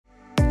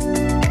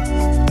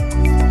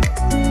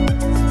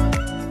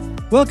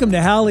Welcome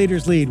to How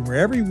Leaders Lead, where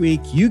every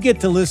week you get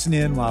to listen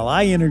in while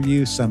I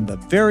interview some of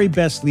the very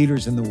best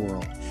leaders in the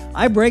world.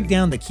 I break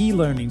down the key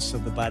learnings so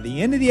that by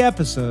the end of the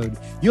episode,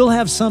 you'll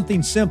have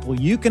something simple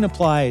you can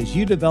apply as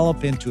you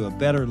develop into a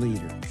better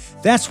leader.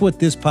 That's what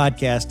this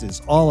podcast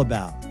is all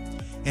about.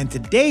 And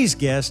today's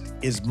guest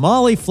is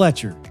Molly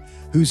Fletcher,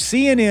 who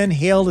CNN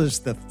hailed as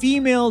the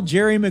female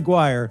Jerry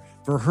Maguire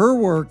for her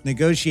work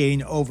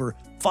negotiating over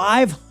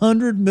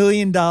 $500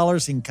 million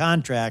in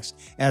contracts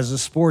as a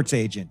sports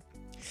agent.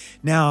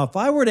 Now, if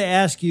I were to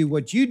ask you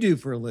what you do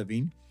for a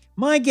living,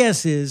 my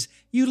guess is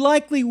you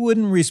likely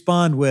wouldn't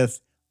respond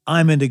with,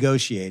 "I'm a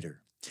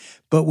negotiator."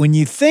 But when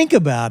you think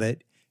about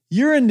it,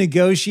 you're in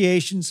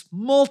negotiations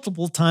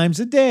multiple times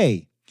a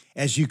day.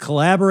 As you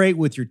collaborate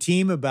with your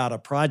team about a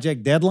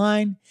project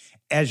deadline,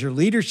 as your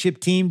leadership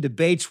team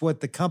debates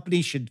what the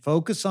company should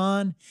focus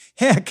on,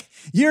 heck,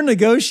 you're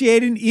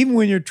negotiating even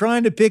when you're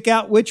trying to pick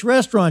out which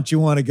restaurant you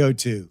want to go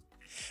to.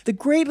 The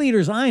great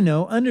leaders I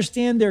know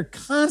understand they're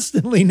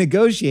constantly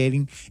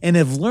negotiating and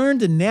have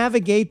learned to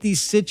navigate these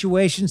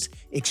situations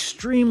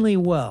extremely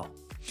well.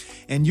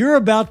 And you're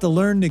about to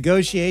learn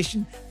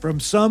negotiation from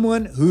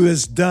someone who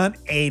has done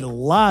a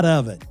lot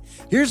of it.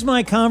 Here's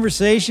my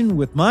conversation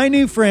with my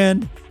new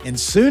friend and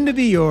soon to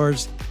be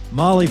yours,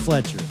 Molly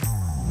Fletcher.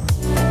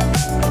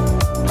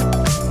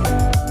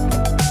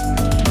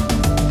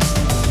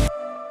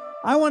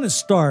 I want to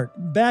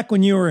start back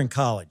when you were in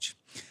college.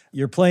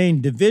 You're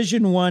playing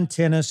Division I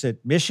tennis at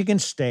Michigan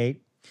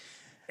State.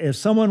 If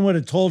someone would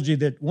have told you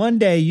that one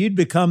day you'd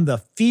become the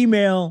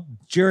female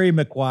Jerry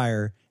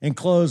Maguire and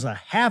close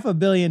 $500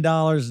 million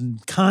in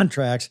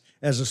contracts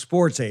as a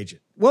sports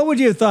agent, what would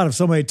you have thought if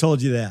somebody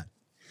told you that?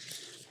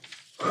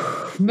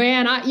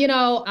 Man,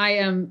 I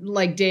am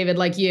like David,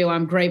 like you.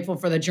 I'm grateful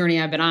for the journey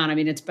I've been on. I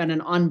mean, it's been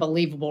an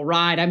unbelievable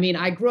ride. I mean,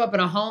 I grew up in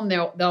a home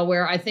though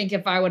where I think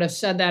if I would have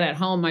said that at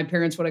home, my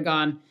parents would have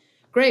gone,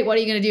 "Great, what are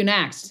you going to do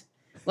next?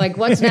 Like,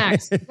 what's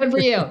next? Good for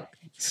you."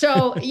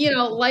 So,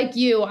 like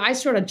you, I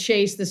sort of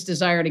chase this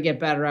desire to get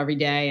better every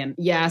day. And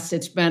yes,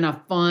 it's been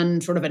a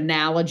fun sort of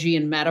analogy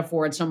and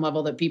metaphor at some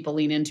level that people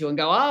lean into and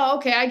go, "Oh,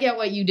 okay, I get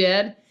what you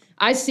did.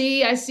 I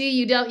see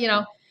you dealt,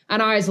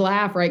 And I always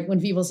laugh, right, when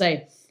people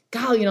say,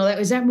 "God,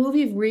 is that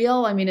movie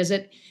real?" I mean,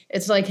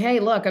 it's like, hey,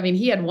 look, I mean,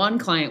 he had one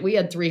client, we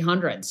had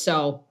 300.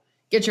 So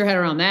get your head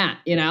around that,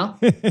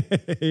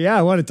 Yeah,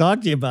 I want to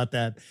talk to you about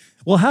that.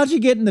 Well, how'd you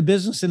get in the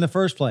business in the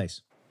first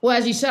place? Well,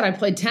 as you said, I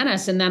played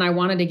tennis and then I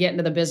wanted to get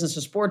into the business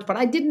of sports, but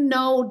I didn't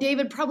know,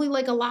 David, probably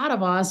like a lot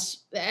of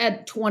us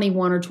at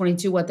 21 or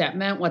 22, what that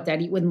meant, what that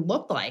wouldn't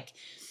look like.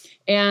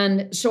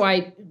 And so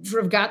I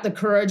sort of got the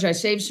courage. I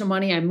saved some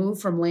money. I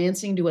moved from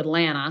Lansing to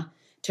Atlanta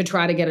to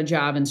try to get a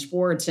job in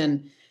sports.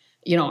 And,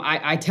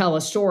 I tell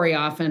a story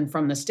often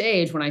from the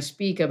stage when I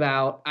speak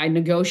about I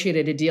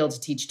negotiated a deal to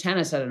teach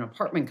tennis at an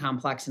apartment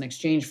complex in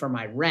exchange for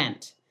my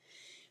rent.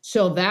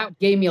 So that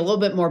gave me a little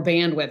bit more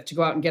bandwidth to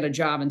go out and get a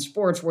job in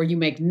sports where you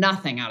make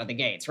nothing out of the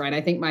gates, right?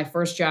 I think my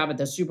first job at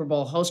the Super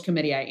Bowl host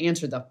committee, I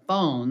answered the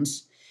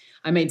phones.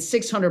 I made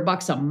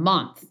 $600 a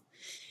month.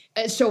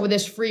 So with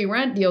this free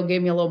rent deal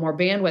gave me a little more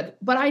bandwidth,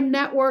 but I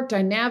networked,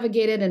 I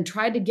navigated and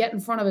tried to get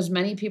in front of as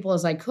many people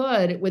as I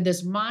could with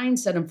this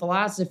mindset and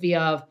philosophy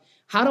of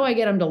how do I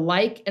get them to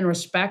like and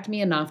respect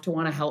me enough to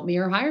want to help me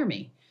or hire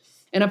me?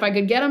 And if I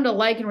could get them to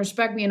like and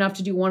respect me enough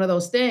to do one of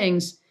those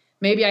things,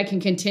 maybe I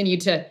can continue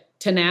to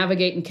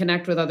navigate and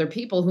connect with other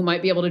people who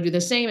might be able to do the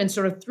same. And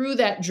sort of through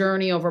that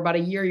journey over about a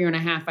year and a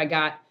half, I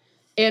got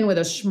in with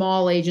a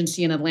small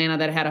agency in Atlanta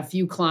that had a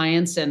few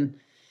clients. And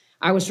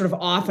I was sort of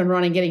off and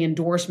running, getting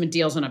endorsement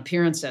deals and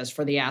appearances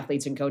for the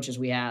athletes and coaches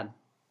we had.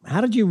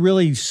 How did you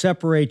really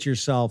separate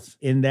yourself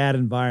in that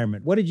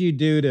environment? What did you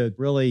do to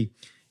really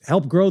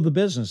help grow the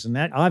business? And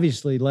that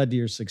obviously led to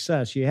your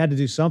success. You had to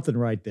do something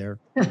right there.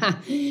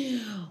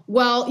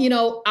 Well,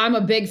 I'm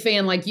a big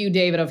fan like you,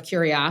 David, of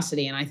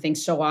curiosity. And I think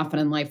so often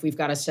in life, we've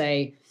got to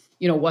say,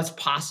 what's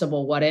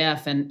possible? What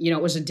if? And,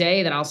 it was a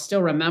day that I'll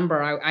still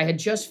remember. I had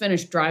just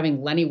finished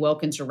driving Lenny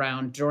Wilkens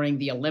around during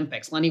the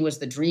Olympics. Lenny was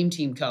the dream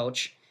team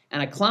coach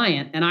and a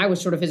client, and I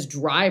was sort of his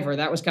driver.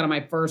 That was kind of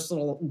my first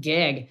little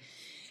gig.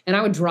 And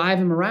I would drive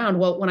him around.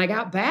 Well, when I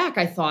got back,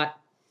 I thought,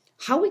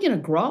 how are we going to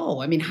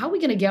grow? I mean, how are we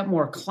going to get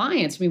more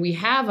clients? I mean, we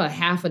have a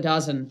half a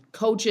dozen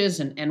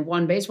coaches and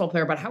one baseball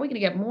player, but how are we going to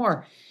get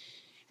more?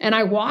 And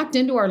I walked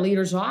into our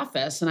leader's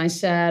office and I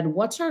said,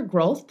 "What's our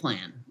growth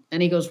plan?"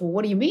 And he goes, "Well,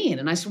 what do you mean?"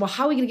 And I said, "Well,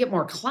 how are we going to get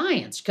more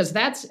clients? Because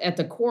that's at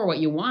the core what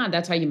you want.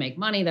 That's how you make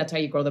money. That's how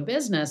you grow the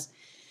business."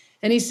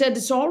 And he said,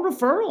 "It's all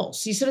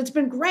referrals." He said, "It's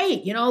been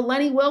great.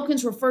 Lenny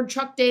Wilkens referred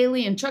Chuck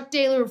Daly and Chuck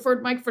Daly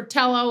referred Mike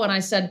Fratello." And I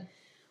said,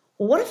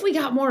 "Well, what if we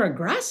got more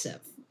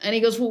aggressive?" And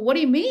he goes, "Well, what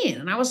do you mean?"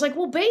 And I was like,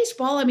 "Well,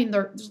 baseball. I mean,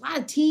 there's a lot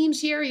of teams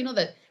here,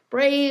 the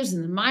Braves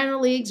and the minor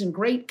leagues and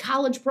great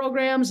college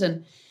programs."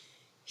 And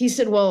he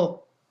said,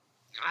 "Well,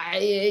 how are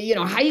you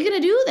going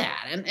to do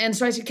that?" And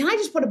so I said, "Can I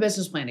just put a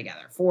business plan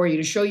together for you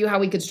to show you how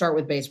we could start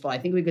with baseball? I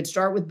think we could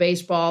start with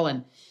baseball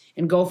and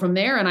go from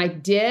there." And I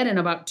did. And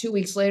about 2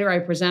 weeks later, I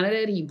presented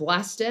it. He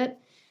blessed it.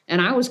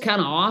 And I was kind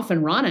of off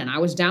and running. I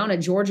was down at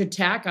Georgia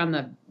Tech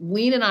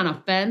leaning on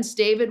a fence,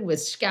 David,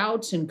 with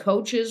scouts and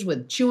coaches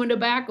with chewing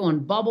tobacco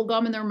and bubble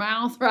gum in their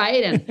mouth,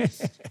 right? And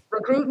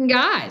recruiting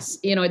guys.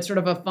 It's sort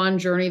of a fun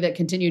journey that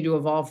continued to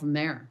evolve from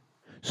there.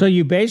 So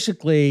you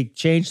basically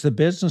changed the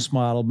business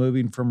model,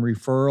 moving from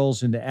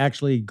referrals into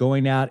actually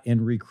going out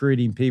and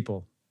recruiting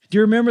people. Do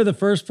you remember the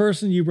first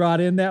person you brought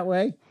in that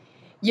way?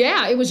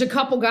 Yeah, it was a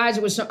couple guys.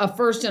 It was a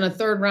first and a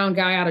third round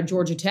guy out of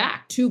Georgia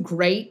Tech, two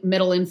great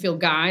middle infield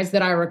guys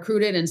that I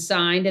recruited and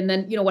signed. And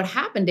then, what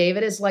happened,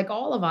 David, is like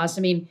all of us.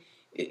 I mean,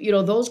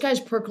 those guys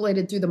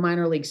percolated through the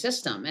minor league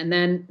system, and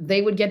then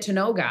they would get to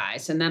know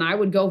guys. And then I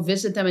would go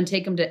visit them and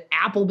take them to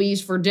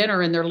Applebee's for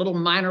dinner in their little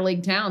minor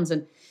league towns.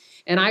 And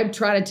I'd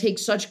try to take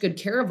such good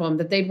care of them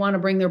that they'd want to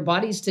bring their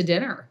buddies to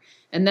dinner.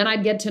 And then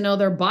I'd get to know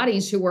their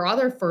buddies who were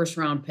other first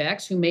round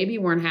picks who maybe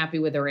weren't happy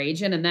with their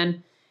agent. And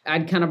then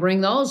I'd kind of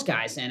bring those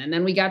guys in. And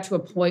then we got to a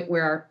point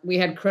where we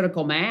had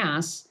critical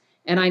mass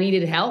and I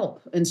needed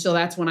help. And so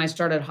that's when I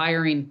started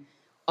hiring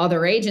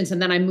other agents.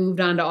 And then I moved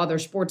on to other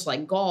sports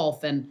like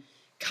golf and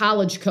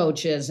college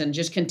coaches and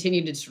just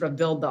continued to sort of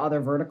build the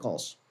other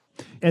verticals.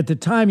 At the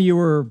time, you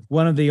were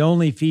one of the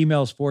only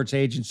female sports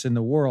agents in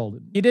the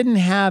world. You didn't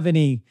have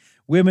any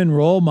women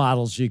role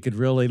models you could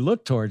really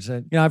look towards.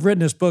 I've written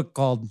this book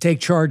called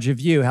Take Charge of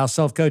You, How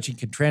Self-Coaching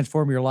Can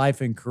Transform Your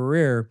Life and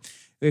Career.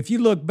 If you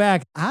look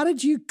back, how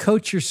did you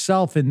coach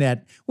yourself in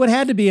that, what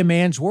had to be a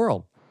man's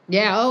world?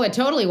 Yeah, it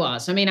totally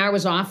was. I mean, I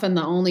was often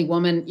the only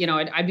woman,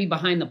 I'd be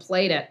behind the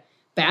plate at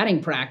batting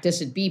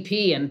practice at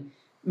BP, and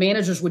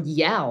managers would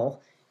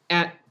yell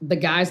at the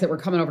guys that were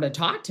coming over to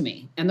talk to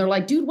me. And they're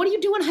like, dude, what are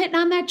you doing hitting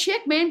on that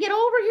chick, man? Get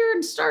over here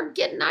and start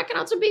knocking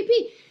out some BP.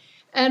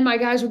 And my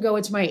guys would go,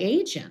 it's my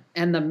agent.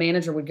 And the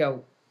manager would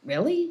go,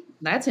 really?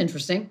 That's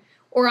interesting.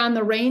 Or on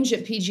the range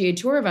at PGA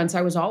Tour events,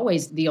 I was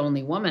always the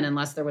only woman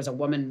unless there was a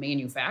woman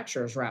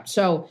manufacturer's rep.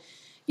 So,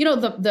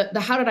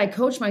 the how did I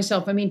coach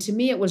myself? I mean, to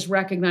me, it was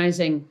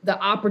recognizing the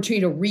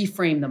opportunity to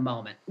reframe the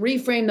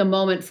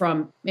moment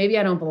from maybe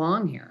I don't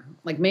belong here.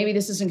 Like maybe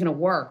this isn't going to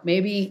work.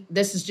 Maybe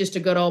this is just a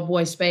good old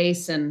boy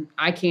space and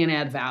I can't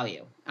add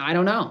value. I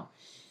don't know.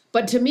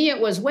 But to me, it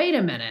was, wait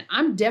a minute,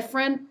 I'm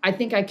different. I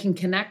think I can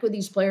connect with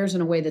these players in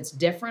a way that's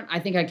different. I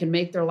think I can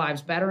make their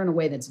lives better in a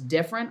way that's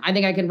different. I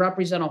think I can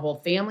represent a whole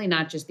family,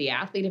 not just the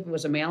athlete if it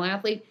was a male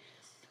athlete.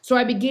 So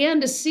I began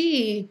to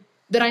see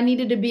that I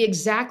needed to be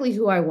exactly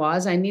who I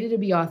was. I needed to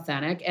be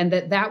authentic, and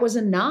that was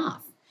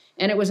enough.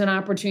 And it was an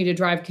opportunity to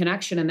drive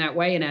connection in that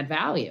way and add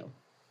value.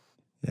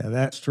 Yeah,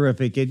 that's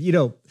terrific. And,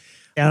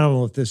 I don't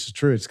know if this is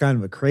true. It's kind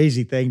of a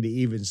crazy thing to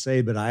even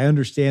say, but I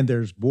understand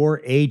there's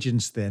more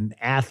agents than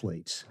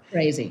athletes.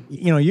 Crazy.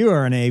 You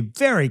are in a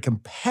very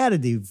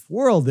competitive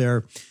world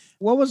there.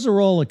 What was the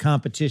role of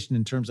competition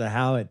in terms of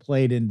how it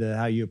played into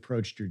how you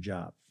approached your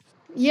job?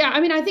 Yeah, I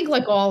mean, I think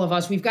like all of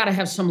us, we've got to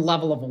have some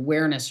level of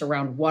awareness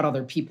around what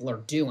other people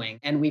are doing.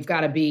 And we've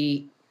got to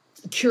be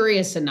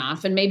curious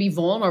enough and maybe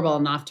vulnerable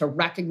enough to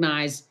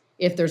recognize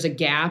if there's a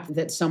gap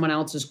that someone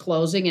else is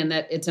closing and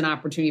that it's an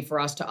opportunity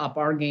for us to up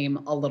our game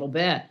a little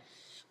bit.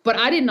 But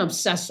I didn't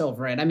obsess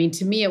over it. I mean,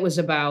 to me, it was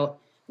about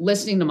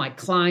listening to my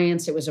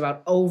clients. It was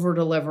about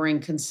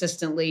over-delivering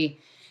consistently.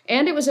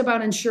 And it was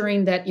about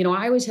ensuring that,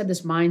 I always had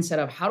this mindset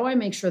of how do I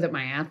make sure that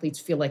my athletes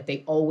feel like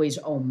they always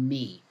owe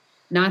me,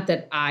 not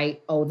that I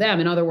owe them.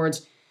 In other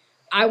words,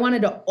 I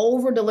wanted to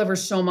over-deliver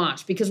so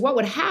much because what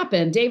would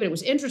happen, David, it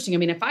was interesting. I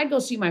mean, if I'd go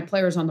see my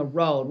players on the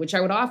road, which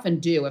I would often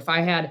do, if I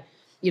had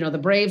the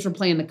Braves were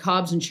playing the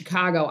Cubs in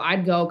Chicago,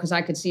 I'd go because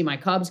I could see my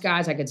Cubs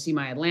guys, I could see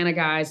my Atlanta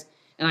guys,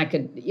 and I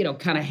could,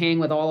 kind of hang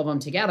with all of them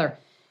together.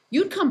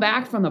 You'd come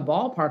back from the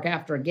ballpark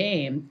after a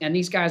game, and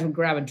these guys would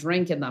grab a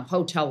drink in the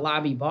hotel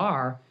lobby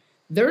bar.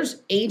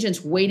 There's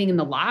agents waiting in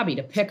the lobby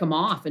to pick them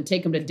off and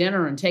take them to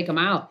dinner and take them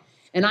out.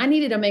 And I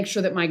needed to make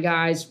sure that my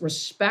guys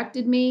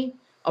respected me,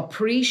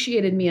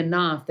 appreciated me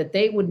enough that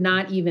they would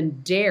not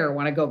even dare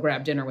want to go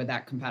grab dinner with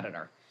that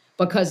competitor.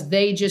 Because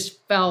they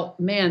just felt,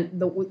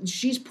 man,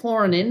 she's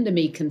pouring into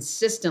me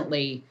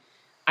consistently.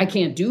 I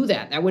can't do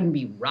that. That wouldn't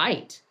be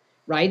right.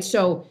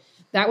 So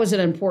that was an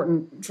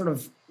important sort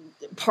of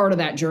part of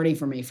that journey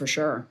for me, for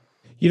sure.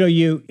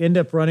 You end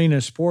up running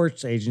a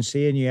sports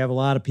agency and you have a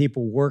lot of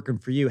people working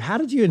for you. How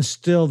did you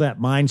instill that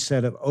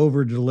mindset of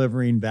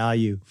over-delivering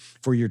value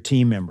for your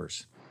team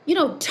members?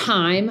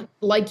 Time,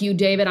 like you,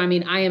 David. I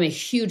mean, I am a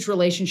huge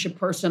relationship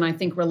person. I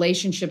think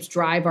relationships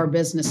drive our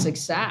business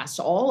success,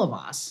 all of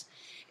us.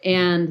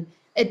 And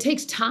it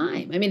takes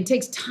time. I mean, it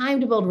takes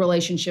time to build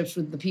relationships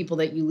with the people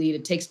that you lead.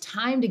 It takes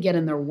time to get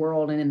in their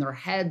world and in their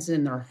heads and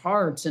in their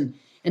hearts and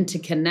to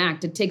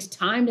connect. It takes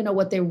time to know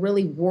what they're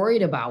really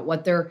worried about,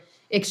 what they're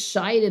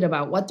excited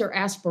about, what their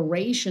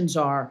aspirations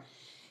are.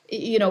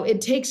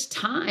 It takes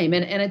time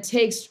and it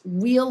takes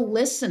real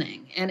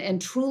listening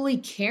and truly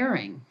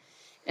caring.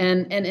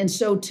 And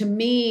so to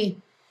me,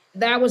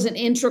 that was an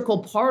integral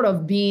part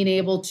of being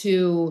able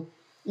to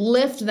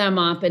lift them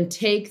up and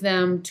take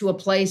them to a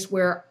place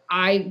where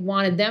I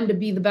wanted them to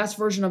be the best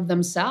version of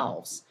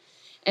themselves.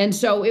 And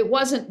so it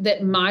wasn't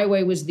that my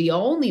way was the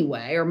only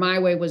way or my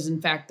way was in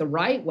fact the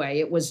right way.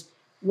 It was,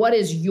 what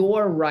is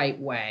your right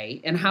way?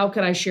 And how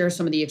can I share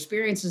some of the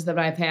experiences that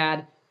I've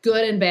had,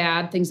 good and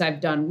bad, things I've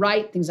done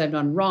right, things I've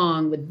done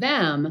wrong with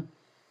them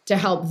to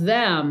help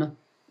them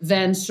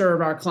then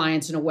serve our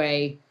clients in a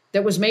way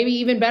that was maybe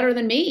even better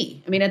than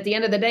me. I mean, at the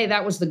end of the day,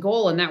 that was the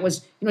goal. And that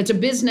was, it's a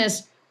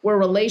business where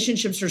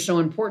relationships are so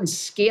important.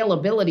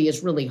 Scalability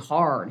is really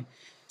hard.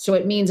 So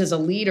it means as a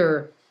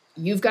leader,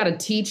 you've got to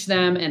teach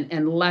them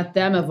and let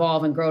them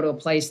evolve and grow to a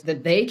place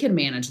that they can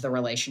manage the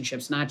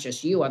relationships, not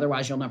just you.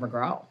 Otherwise, you'll never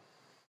grow.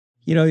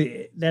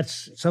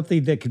 That's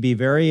something that could be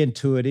very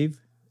intuitive,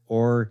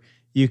 or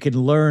you can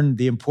learn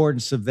the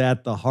importance of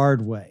that the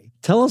hard way.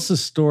 Tell us a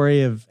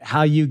story of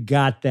how you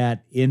got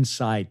that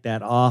insight,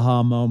 that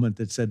aha moment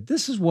that said,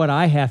 this is what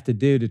I have to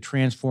do to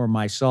transform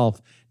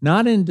myself,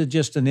 not into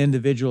just an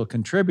individual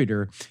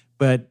contributor,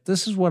 but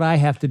this is what I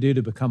have to do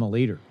to become a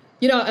leader.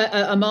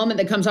 A moment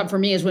that comes up for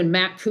me is when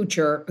Matt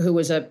Kuchar, who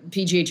was a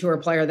PGA Tour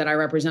player that I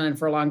represented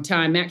for a long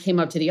time, Matt came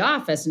up to the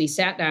office and he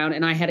sat down,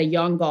 and I had a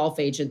young golf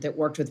agent that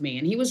worked with me,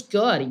 and he was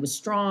good. He was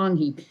strong.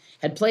 He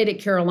had played at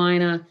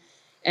Carolina,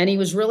 and he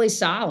was really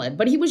solid,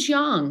 but he was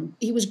young.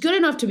 He was good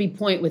enough to be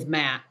point with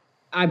Matt,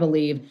 I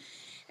believe.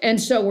 And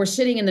so we're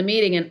sitting in the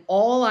meeting, and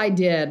all I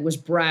did was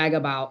brag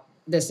about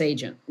this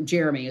agent.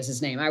 Jeremy is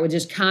his name. I would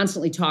just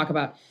constantly talk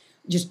about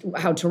just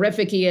how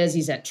terrific he is.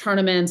 He's at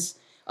tournaments,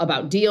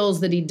 about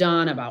deals that he'd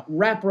done, about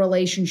rep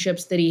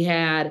relationships that he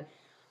had.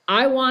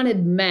 I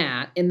wanted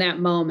Matt in that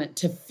moment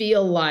to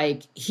feel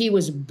like he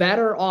was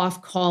better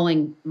off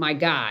calling my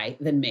guy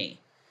than me,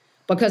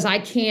 because I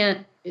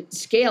can't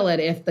scale it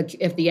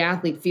if the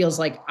athlete feels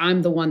like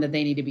I'm the one that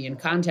they need to be in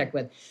contact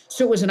with.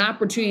 So it was an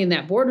opportunity in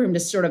that boardroom to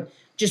sort of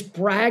just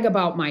brag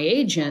about my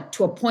agent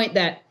to a point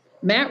that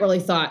Matt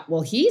really thought,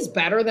 well, he's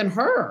better than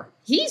her.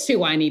 He's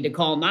who I need to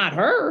call, not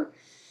her.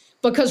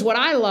 Because what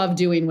I loved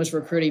doing was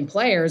recruiting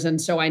players. And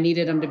so I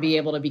needed them to be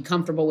able to be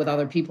comfortable with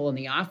other people in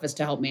the office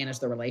to help manage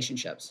the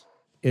relationships.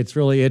 It's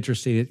really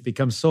interesting. It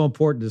becomes so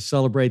important to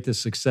celebrate the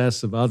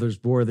success of others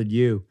more than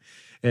you.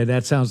 And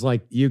that sounds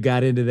like you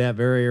got into that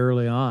very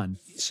early on.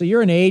 So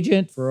you're an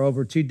agent for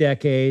over 2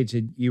 decades,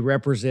 and you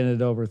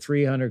represented over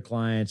 300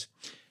 clients.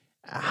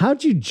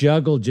 How'd you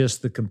juggle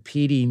just the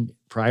competing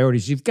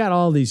priorities? You've got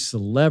all these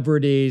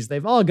celebrities.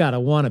 They've all got to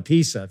want a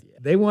piece of you.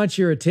 They want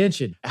your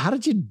attention. How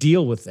did you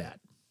deal with that?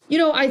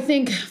 I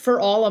think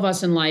for all of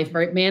us in life,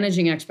 right,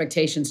 managing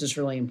expectations is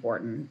really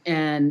important.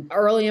 And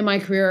early in my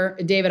career,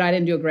 David, I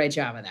didn't do a great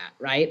job of that,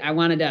 right? I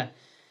wanted to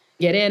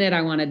get in it.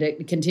 I wanted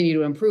to continue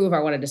to improve. I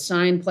wanted to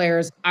sign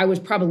players. I was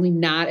probably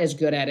not as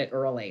good at it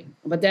early.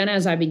 But then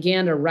as I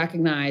began to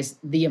recognize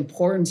the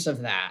importance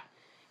of that,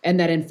 and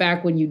that in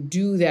fact, when you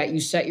do that, you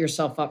set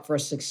yourself up for a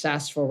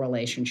successful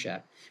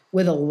relationship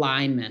with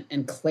alignment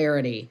and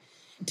clarity.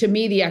 To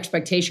me, the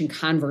expectation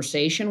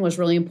conversation was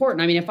really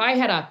important. I mean, if I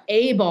had a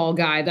A-ball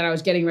guy that I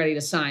was getting ready to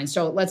sign,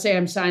 so let's say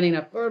I'm signing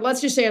up, or let's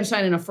just say I'm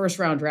signing a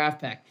first-round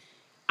draft pick,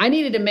 I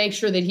needed to make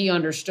sure that he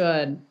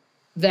understood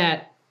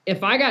that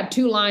if I got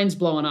 2 lines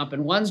blowing up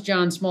and one's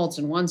John Smoltz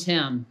and one's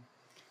him,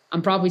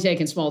 I'm probably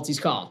taking Smoltz's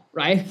call,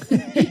 right?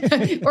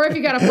 Or if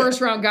you got a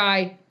first-round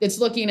guy that's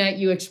looking at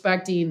you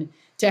expecting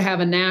to have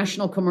a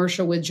national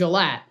commercial with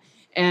Gillette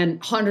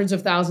and hundreds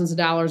of thousands of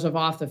dollars of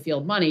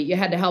off-the-field money, you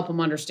had to help them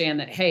understand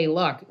that, hey,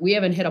 look, we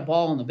haven't hit a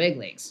ball in the big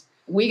leagues.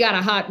 We got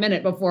a hot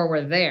minute before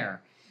we're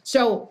there.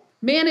 So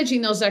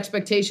managing those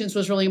expectations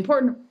was really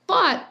important.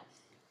 But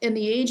in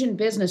the agent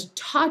business,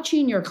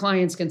 touching your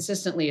clients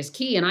consistently is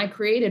key. And I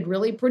created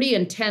really pretty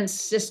intense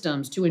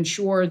systems to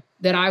ensure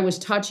that I was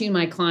touching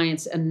my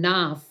clients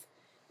enough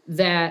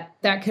that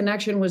that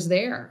connection was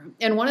there.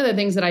 And one of the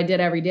things that I did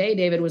every day,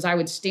 David, was I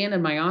would stand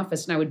in my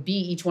office and I would be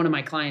each one of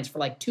my clients for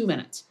like 2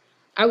 minutes.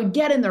 I would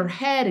get in their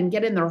head and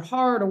get in their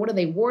heart, or what are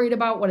they worried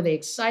about? What are they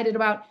excited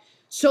about?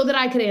 So that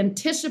I could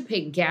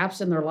anticipate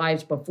gaps in their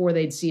lives before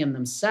they'd see them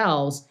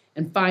themselves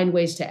and find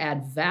ways to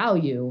add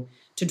value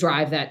to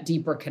drive that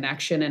deeper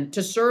connection and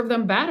to serve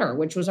them better,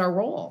 which was our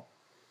role.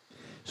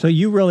 So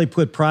you really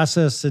put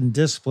process and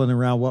discipline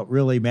around what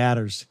really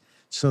matters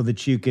so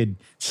that you could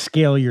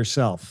scale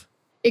yourself.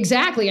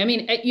 Exactly. I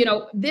mean,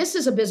 this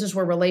is a business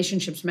where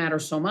relationships matter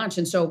so much.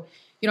 And so,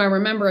 I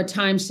remember a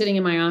time sitting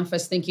in my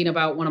office thinking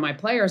about one of my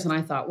players, and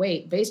I thought,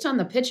 wait, based on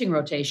the pitching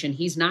rotation,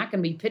 he's not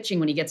going to be pitching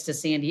when he gets to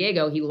San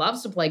Diego. He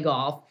loves to play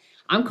golf.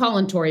 I'm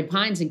calling Torrey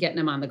Pines and getting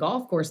him on the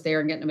golf course there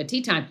and getting him a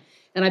tee time.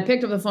 And I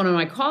picked up the phone and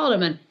I called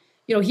him, and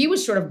he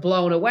was sort of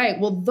blown away.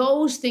 Well,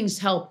 those things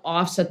help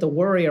offset the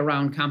worry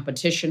around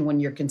competition when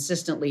you're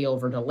consistently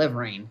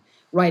over-delivering,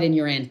 right? And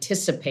you're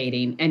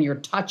anticipating and you're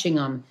touching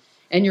them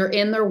and you're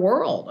in their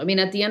world. I mean,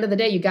 at the end of the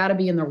day, you got to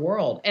be in their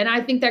world. And I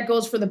think that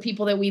goes for the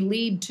people that we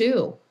lead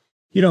too.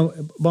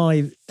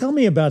 Molly, tell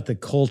me about the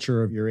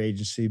culture of your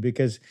agency,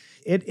 because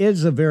it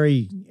is a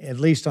very, at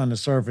least on the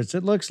surface,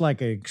 it looks like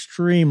an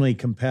extremely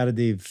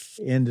competitive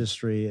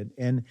industry.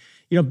 And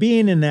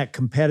being in that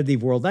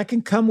competitive world, that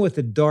can come with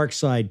a dark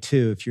side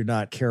too if you're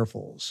not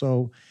careful.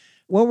 So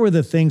What were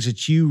the things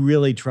that you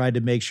really tried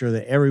to make sure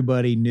that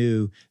everybody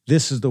knew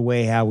this is the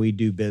way how we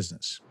do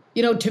business?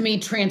 To me,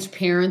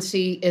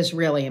 transparency is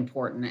really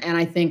important. And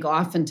I think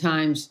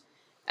oftentimes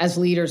as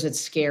leaders, it's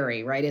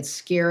scary, right? It's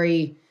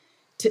scary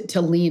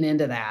to lean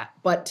into that.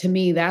 But to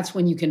me, that's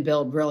when you can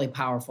build really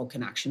powerful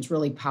connections,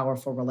 really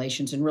powerful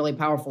relations, and really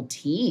powerful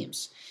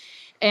teams.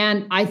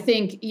 And I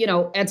think,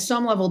 at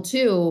some level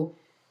too,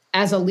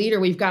 as a leader,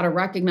 we've got to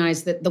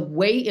recognize that the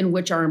way in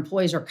which our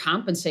employees are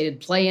compensated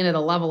play into the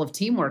level of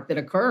teamwork that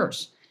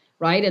occurs,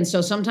 right? And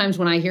so sometimes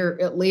when I hear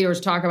leaders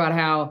talk about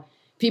how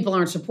people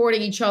aren't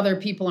supporting each other,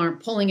 people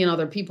aren't pulling in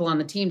other people on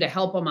the team to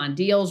help them on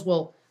deals,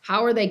 well,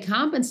 how are they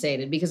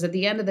compensated? Because at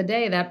the end of the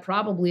day, that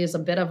probably is a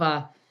bit of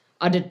a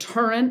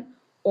deterrent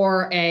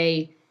or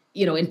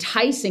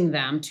enticing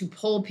them to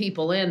pull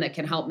people in that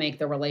can help make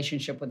the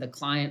relationship with the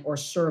client or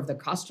serve the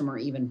customer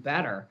even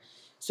better.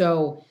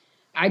 So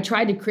I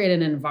tried to create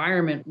an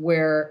environment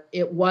where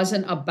it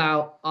wasn't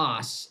about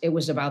us. It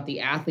was about the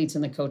athletes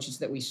and the coaches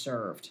that we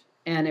served.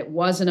 And it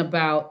wasn't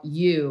about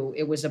you.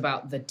 It was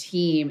about the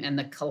team and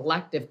the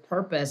collective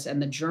purpose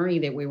and the journey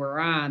that we were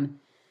on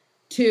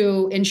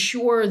to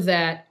ensure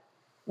that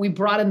we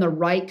brought in the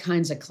right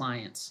kinds of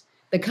clients.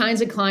 The kinds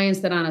of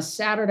clients that on a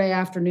Saturday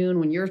afternoon,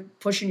 when you're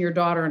pushing your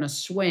daughter in a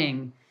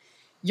swing,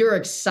 you're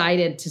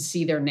excited to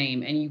see their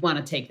name and you want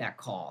to take that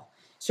call.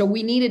 So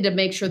we needed to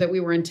make sure that we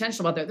were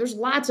intentional about that.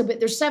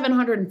 There's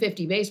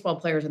 750 baseball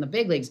players in the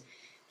big leagues.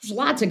 There's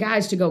lots of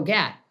guys to go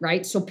get,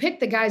 right? So pick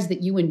the guys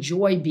that you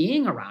enjoy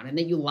being around and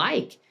that you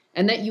like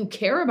and that you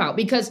care about.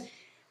 Because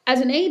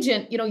as an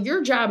agent,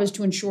 your job is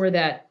to ensure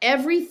that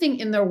everything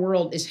in their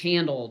world is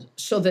handled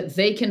so that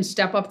they can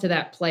step up to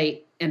that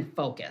plate and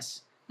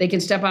focus. They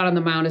can step out on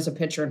the mound as a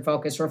pitcher and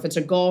focus, or if it's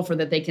a golfer,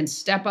 that they can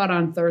step out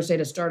on Thursday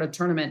to start a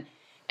tournament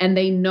and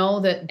they know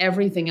that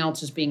everything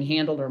else is being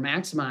handled or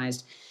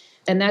maximized.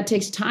 And that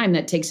takes time,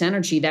 that takes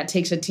energy, that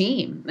takes a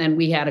team. And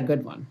we had a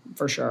good one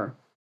for sure.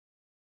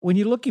 When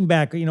you're looking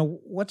back,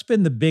 what's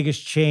been the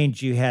biggest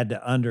change you had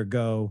to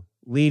undergo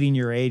leading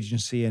your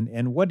agency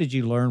and what did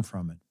you learn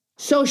from it?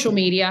 Social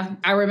media.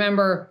 I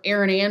remember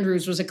Aaron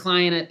Andrews was a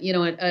client at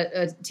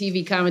a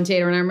TV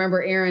commentator. And I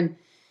remember Aaron,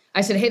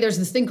 I said, hey, there's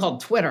this thing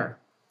called Twitter.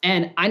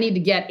 And I need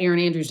to get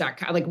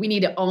AaronAndrews.com. Like, we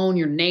need to own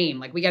your name.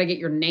 Like, we got to get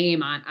your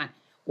name on.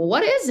 Well,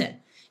 what is it?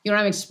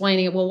 I'm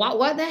explaining it. Well,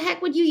 what the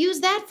heck would you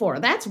use that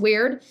for? That's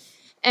weird.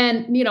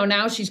 And,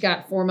 now she's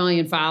got 4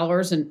 million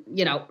followers and,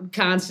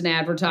 constant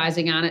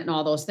advertising on it and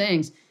all those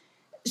things.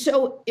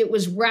 So it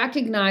was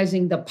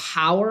recognizing the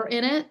power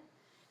in it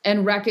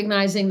and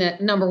recognizing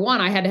that, number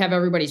one, I had to have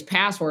everybody's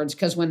passwords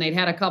because when they'd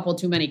had a couple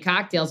too many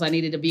cocktails, I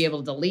needed to be able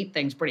to delete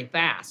things pretty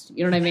fast.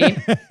 You know what I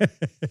mean?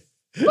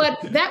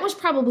 But that was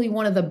probably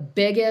one of the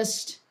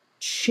biggest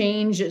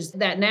changes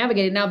that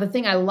navigated. Now, the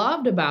thing I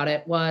loved about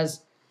it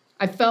was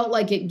I felt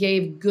like it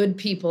gave good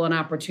people an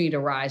opportunity to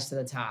rise to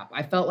the top.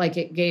 I felt like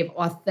it gave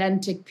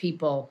authentic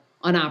people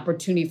an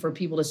opportunity for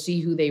people to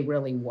see who they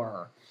really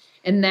were.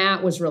 And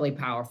that was really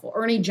powerful.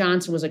 Ernie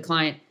Johnson was a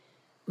client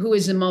who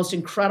is the most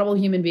incredible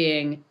human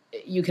being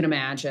you can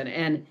imagine.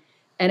 And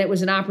it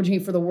was an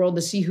opportunity for the world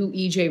to see who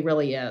EJ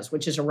really is,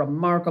 which is a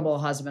remarkable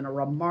husband, a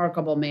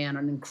remarkable man,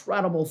 an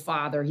incredible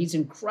father. He's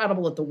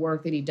incredible at the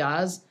work that he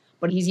does,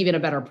 but he's even a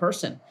better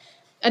person.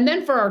 And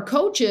then for our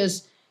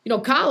coaches,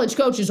 college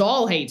coaches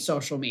all hate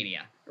social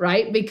media,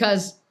 right?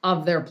 Because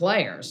of their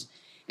players.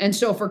 And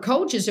so for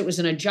coaches, it was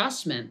an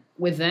adjustment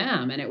with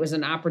them. And it was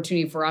an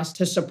opportunity for us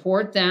to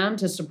support them,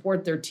 to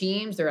support their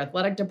teams, their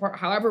athletic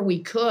department, however we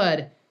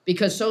could,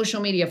 because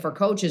social media for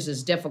coaches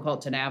is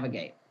difficult to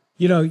navigate.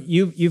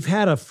 You've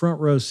had a front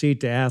row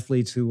seat to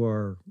athletes who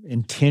are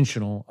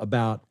intentional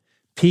about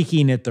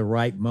peaking at the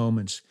right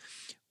moments.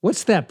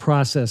 What's that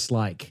process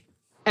like?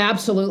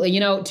 Absolutely.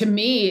 To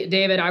me,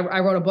 David, I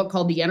wrote a book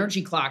called The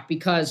Energy Clock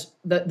because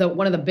the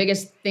one of the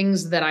biggest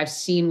things that I've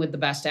seen with the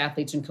best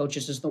athletes and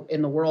coaches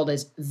in the world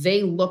is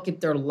they look at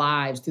their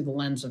lives through the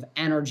lens of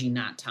energy,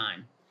 not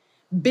time.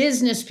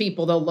 Business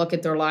people, they'll look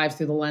at their lives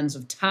through the lens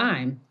of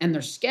time and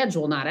their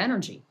schedule, not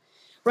energy,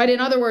 right?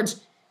 In other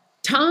words,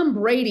 Tom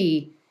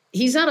Brady,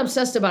 he's not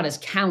obsessed about his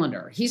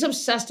calendar. He's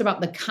obsessed about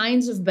the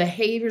kinds of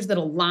behaviors that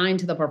align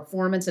to the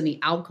performance and the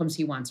outcomes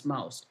he wants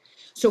most.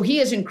 So he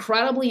is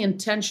incredibly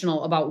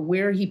intentional about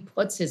where he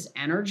puts his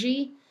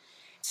energy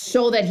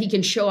so that he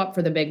can show up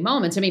for the big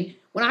moments. I mean,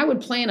 when I would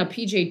plan a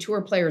PGA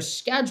Tour player's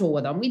schedule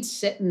with them, we'd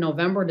sit in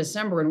November,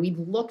 December, and we'd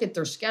look at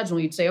their schedule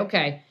and you'd say,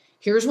 okay,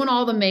 here's when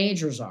all the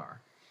majors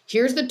are.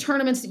 Here's the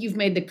tournaments that you've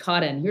made the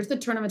cut in. Here's the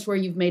tournaments where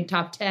you've made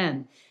top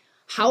 10.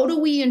 How do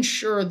we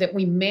ensure that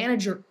we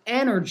manage your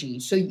energy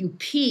so you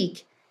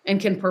peak and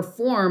can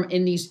perform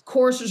in these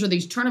courses or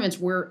these tournaments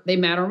where they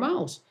matter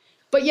most?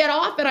 But yet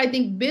often I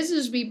think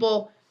business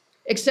people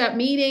accept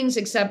meetings,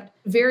 accept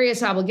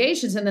various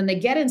obligations, and then they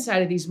get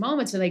inside of these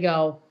moments and they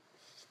go,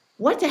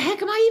 what the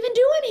heck am I even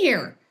doing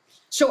here?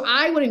 So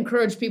I would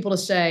encourage people to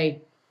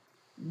say,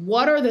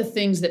 what are the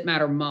things that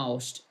matter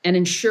most? And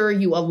ensure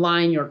you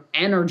align your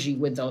energy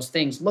with those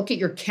things. Look at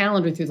your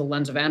calendar through the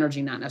lens of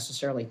energy, not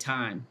necessarily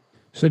time.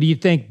 So do you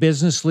think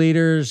business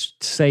leaders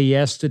say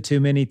yes to too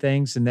many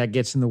things and that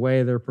gets in the way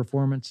of their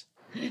performance?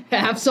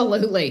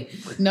 Absolutely.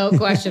 No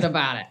question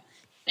about it.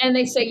 And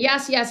they say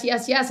yes, yes,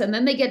 yes, yes. And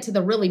then they get to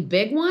the really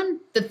big one,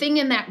 the thing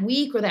in that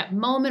week or that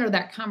moment or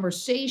that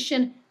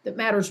conversation that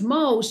matters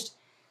most,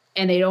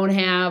 and they don't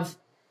have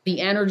the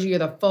energy or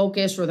the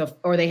focus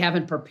or they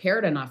haven't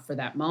prepared enough for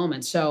that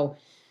moment. So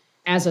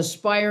as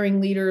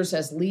aspiring leaders,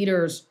 as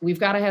leaders, we've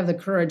got to have the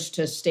courage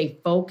to stay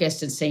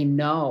focused and say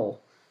no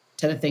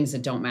to the things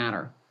that don't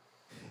matter.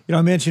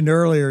 I mentioned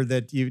earlier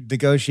that you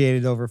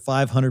negotiated over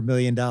 $500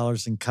 million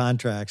in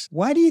contracts.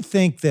 Why do you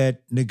think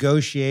that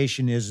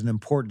negotiation is an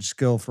important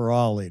skill for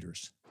all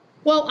leaders?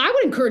 Well, I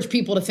would encourage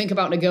people to think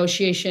about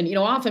negotiation.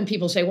 Often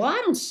people say, well, I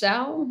don't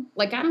sell.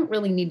 Like, I don't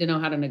really need to know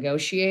how to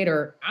negotiate,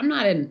 or I'm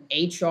not in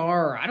HR,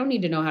 or I don't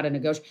need to know how to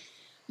negotiate.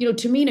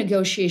 To me,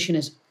 negotiation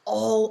is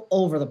all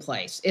over the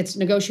place. It's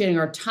negotiating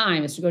our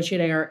time. It's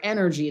negotiating our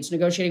energy. It's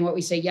negotiating what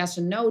we say yes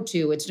and no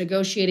to. It's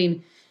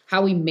negotiating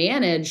how we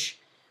manage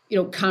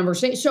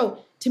conversation.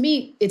 So to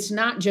me, it's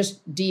not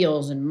just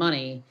deals and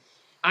money.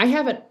 I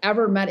haven't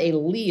ever met a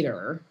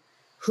leader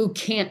who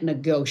can't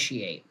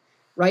negotiate,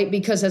 right?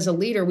 Because as a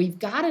leader, we've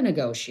got to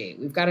negotiate.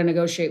 We've got to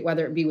negotiate,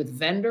 whether it be with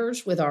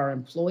vendors, with our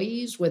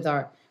employees, with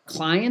our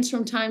clients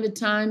from time to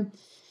time.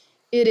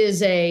 It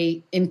is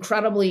a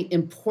incredibly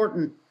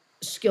important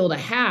skill to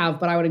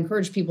have, but I would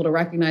encourage people to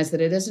recognize that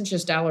it isn't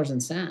just dollars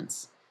and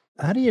cents.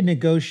 How do you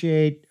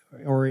negotiate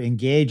or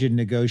engage in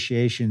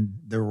negotiation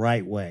the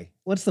right way?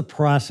 What's the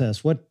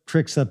process? What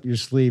tricks up your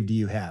sleeve do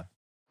you have?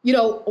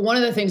 One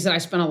of the things that I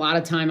spend a lot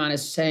of time on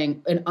is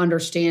saying and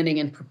understanding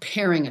and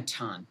preparing a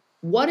ton.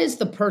 What is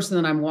the person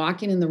that I'm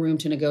walking in the room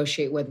to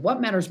negotiate with?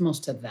 What matters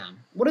most to them?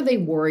 What are they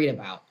worried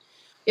about?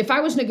 If I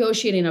was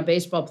negotiating a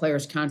baseball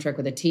player's contract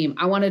with a team,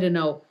 I wanted to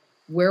know,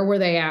 where were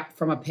they at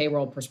from a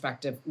payroll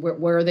perspective?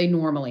 Where are they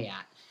normally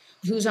at?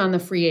 Who's on the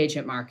free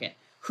agent market?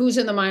 Who's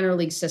in the minor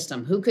league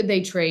system? Who could they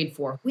trade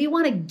for? We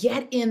want to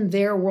get in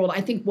their world.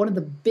 I think one of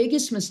the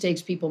biggest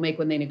mistakes people make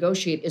when they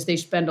negotiate is they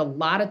spend a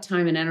lot of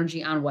time and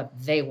energy on what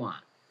they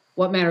want,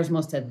 what matters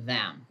most to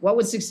them. What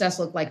would success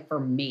look like for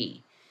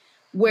me?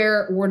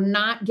 Where we're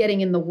not getting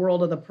in the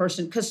world of the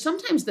person, because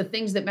sometimes the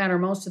things that matter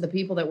most to the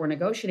people that we're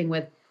negotiating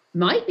with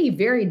might be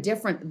very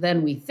different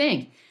than we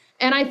think.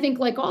 And I think,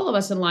 like all of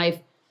us in life,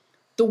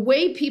 the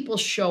way people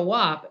show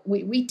up,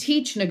 we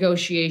teach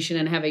negotiation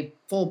and have a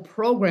full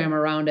program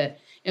around it.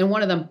 And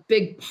one of the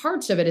big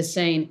parts of it is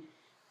saying,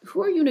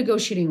 who are you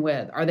negotiating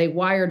with? Are they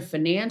wired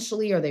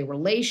financially? Are they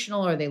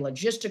relational? Are they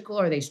logistical?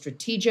 Are they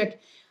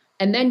strategic?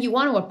 And then you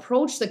want to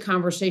approach the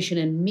conversation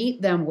and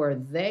meet them where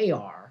they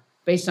are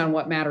based on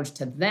what matters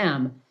to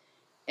them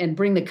and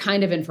bring the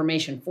kind of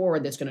information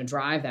forward that's going to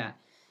drive that.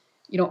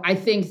 I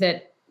think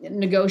that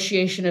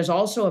negotiation is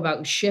also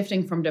about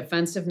shifting from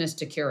defensiveness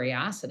to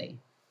curiosity.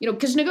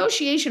 Because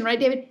negotiation, right,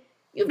 David?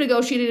 You've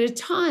negotiated a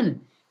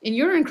ton in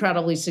your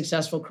incredibly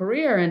successful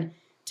career. And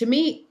to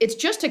me, it's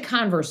just a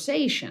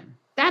conversation.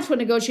 That's what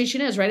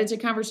negotiation is, right? It's a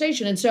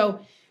conversation. And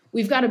so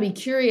we've got to be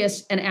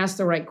curious and ask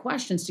the right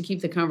questions to keep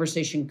the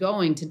conversation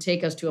going, to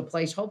take us to a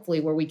place, hopefully,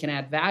 where we can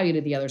add value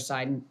to the other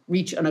side and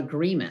reach an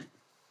agreement.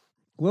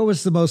 What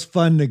was the most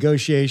fun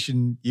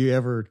negotiation you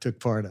ever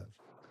took part of?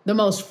 The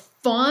most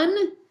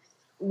fun?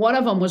 One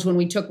of them was when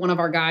we took one of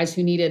our guys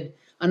who needed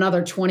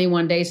another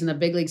 21 days in the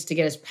big leagues to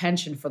get his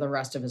pension for the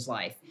rest of his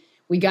life.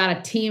 We got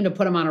a team to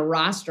put him on a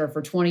roster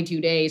for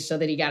 22 days so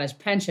that he got his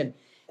pension.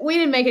 We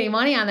didn't make any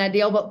money on that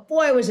deal, but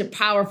boy, was it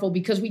powerful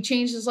because we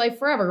changed his life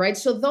forever, right?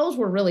 So those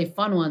were really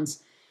fun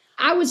ones.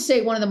 I would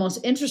say one of the most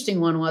interesting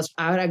one was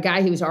I had a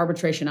guy who was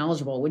arbitration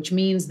eligible, which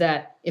means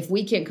that if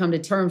we can't come to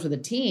terms with a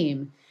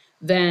team,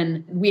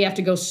 then we have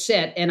to go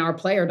sit, and our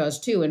player does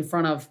too, in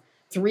front of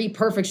 3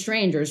 perfect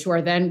strangers who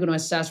are then going to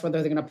assess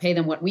whether they're going to pay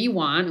them what we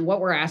want and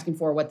what we're asking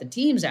for, what the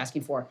team's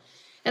asking for.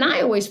 And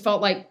I always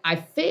felt like I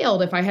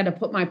failed if I had to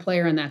put my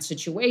player in that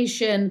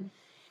situation.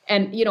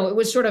 And, it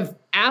was sort of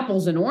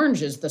apples and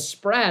oranges. The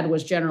spread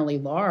was generally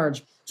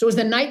large. So it was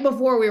the night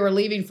before we were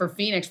leaving for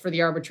Phoenix for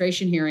the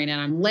arbitration hearing,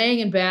 and I'm laying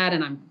in bed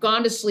and I'm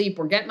gone to sleep.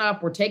 We're getting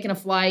up, we're taking a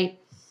flight.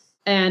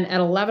 And at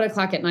 11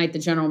 o'clock at night, the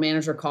general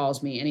manager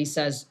calls me and he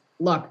says,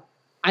 look,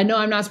 I know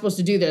I'm not supposed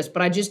to do this,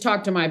 but I just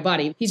talked to my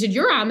buddy. He said,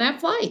 you're on that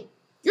flight.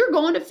 You're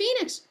going to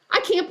Phoenix. I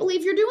can't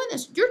believe you're doing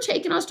this. You're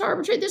taking us to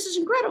arbitrate. This is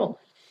incredible.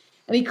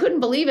 And he couldn't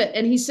believe it.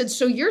 And he said,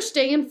 so you're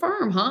staying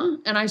firm, huh?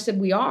 And I said,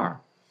 we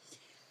are.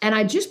 And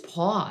I just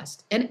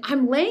paused. And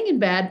I'm laying in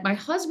bed. My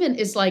husband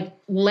is like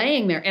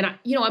laying there. And,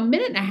 a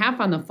minute and a half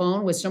on the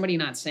phone with somebody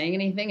not saying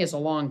anything is a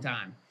long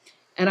time.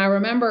 And I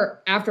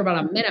remember after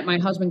about a minute, my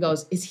husband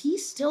goes, is he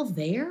still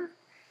there?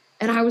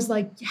 And I was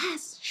like,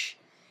 yes.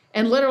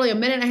 And literally a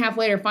minute and a half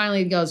later,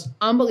 finally he goes,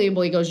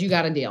 unbelievable. He goes, you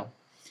got a deal.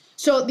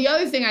 So the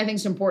other thing I think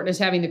is important is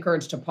having the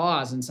courage to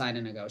pause inside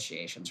of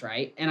negotiations,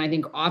 right? And I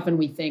think often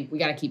we think we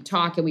got to keep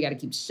talking, we got to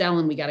keep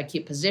selling, we got to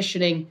keep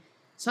positioning.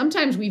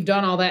 Sometimes we've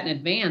done all that in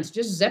advance.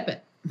 Just zip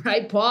it,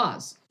 right?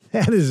 Pause.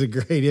 That is a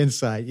great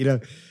insight.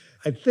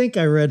 I think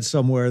I read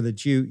somewhere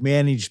that you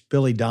managed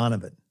Billy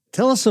Donovan.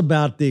 Tell us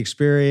about the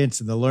experience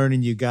and the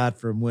learning you got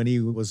from when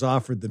he was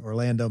offered the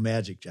Orlando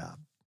Magic job.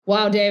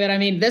 Wow, David. I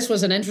mean, this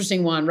was an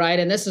interesting one, right?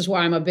 And this is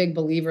why I'm a big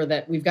believer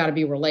that we've got to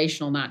be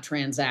relational, not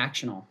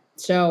transactional.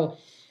 So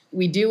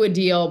we do a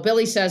deal.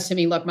 Billy says to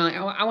me, look, Molly,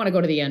 I want to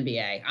go to the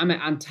NBA.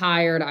 I'm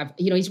tired.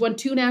 He's won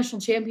 2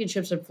 national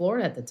championships at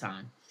Florida at the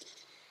time.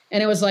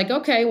 And it was like,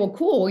 okay, well,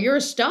 cool. Well, you're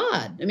a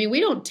stud. I mean, we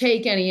don't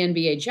take any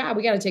NBA job.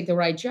 We got to take the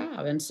right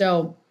job. And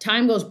so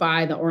time goes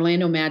by. The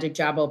Orlando Magic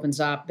job opens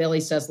up.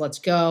 Billy says, let's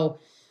go.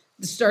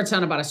 This starts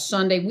on about a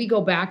Sunday. We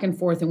go back and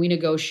forth and we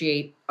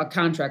negotiate a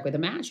contract with the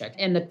Magic.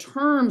 And the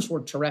terms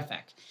were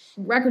terrific.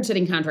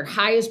 Record-setting contract,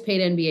 highest paid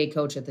NBA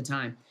coach at the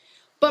time.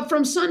 But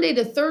from Sunday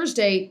to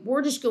Thursday,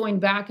 we're just going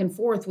back and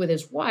forth with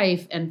his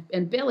wife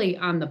and Billy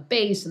on the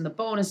base and the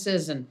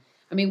bonuses. And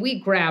I mean, we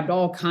grabbed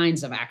all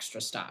kinds of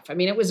extra stuff. I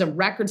mean, it was a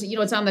record,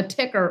 it's on the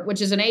ticker,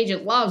 which is an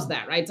agent loves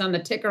that, right? It's on the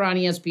ticker on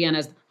ESPN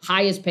as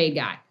highest paid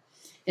guy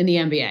in the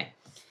NBA.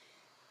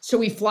 So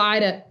we fly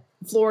to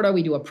Florida.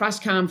 We do a press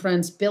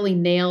conference. Billy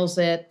nails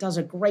it, does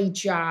a great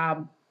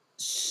job.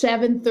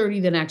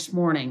 7:30 the next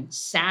morning,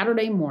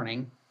 Saturday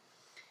morning,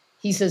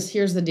 he says,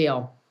 here's the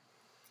deal.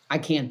 I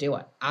can't do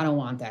it. I don't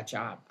want that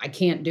job. I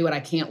can't do it. I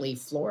can't leave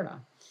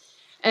Florida.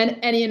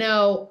 And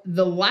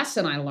the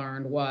lesson I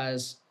learned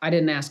was I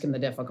didn't ask him the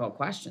difficult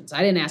questions. I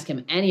didn't ask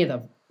him any of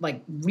the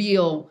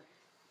real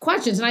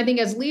questions. And I think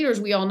as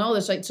leaders, we all know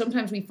this. Like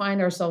sometimes we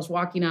find ourselves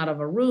walking out of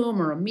a room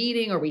or a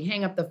meeting or we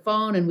hang up the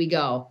phone and we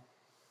go,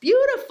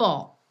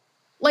 beautiful.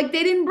 Like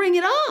they didn't bring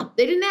it up.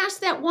 They didn't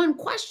ask that one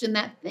question,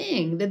 that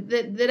thing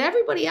that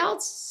everybody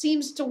else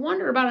seems to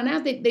wonder about. And now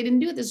they didn't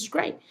do it. This is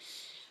great.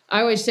 I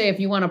always say, if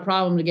you want a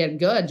problem to get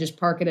good, just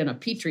park it in a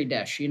Petri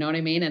dish, you know what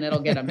I mean? And it'll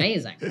get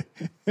amazing.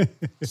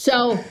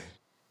 So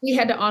we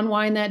had to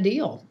unwind that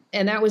deal.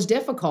 And that was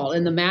difficult.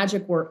 And the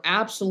Magic were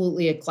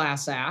absolutely a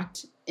class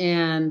act.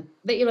 And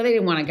they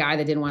didn't want a guy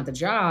that didn't want the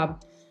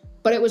job.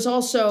 But it was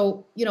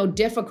also,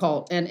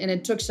 difficult. And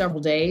it took several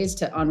days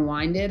to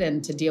unwind it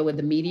and to deal with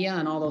the media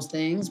and all those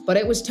things. But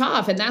it was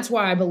tough. And that's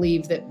why I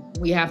believe that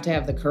we have to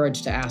have the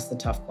courage to ask the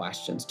tough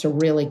questions, to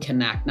really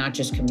connect, not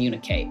just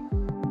communicate.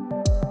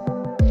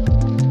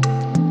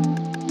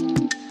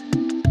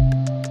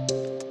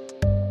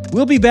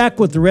 We'll be back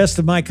with the rest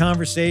of my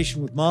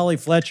conversation with Molly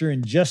Fletcher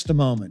in just a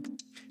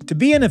moment. To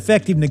be an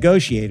effective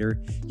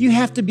negotiator, you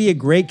have to be a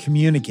great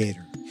communicator.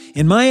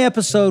 In my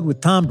episode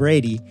with Tom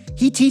Brady,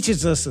 he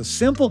teaches us a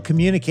simple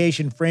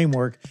communication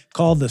framework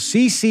called the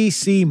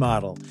CCC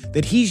model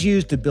that he's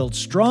used to build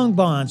strong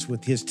bonds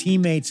with his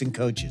teammates and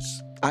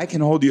coaches. I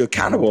can hold you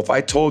accountable if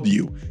I told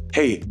you,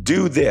 hey,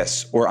 do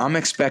this, or I'm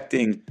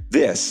expecting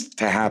this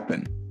to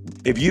happen.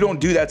 If you don't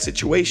do that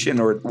situation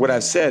or what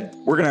I've said,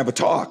 we're going to have a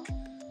talk.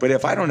 But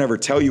if I don't ever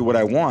tell you what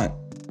I want,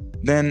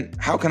 then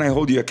how can I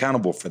hold you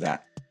accountable for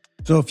that?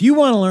 So if you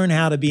want to learn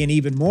how to be an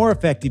even more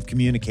effective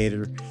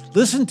communicator,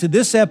 listen to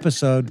this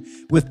episode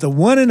with the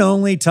one and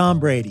only Tom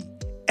Brady,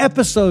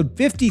 episode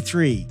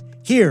 53,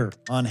 here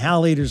on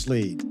How Leaders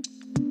Lead.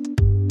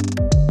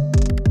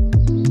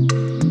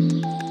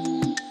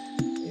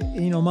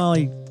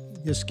 Molly,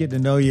 just getting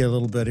to know you a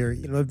little bit here.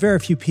 Very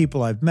few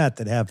people I've met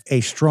that have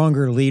a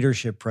stronger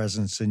leadership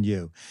presence than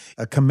you,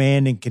 a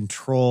command and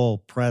control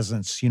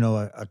presence,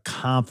 a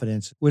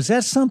confidence. Was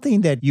that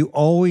something that you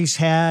always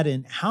had?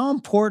 And how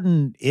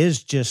important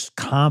is just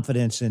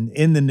confidence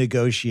in the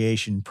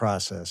negotiation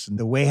process and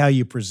the way how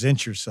you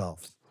present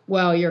yourself?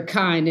 Well, you're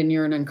kind and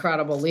you're an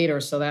incredible leader.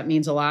 So that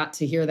means a lot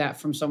to hear that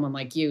from someone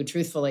like you,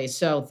 truthfully.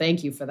 So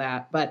thank you for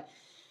that. But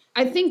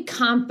I think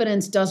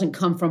confidence doesn't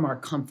come from our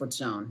comfort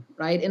zone,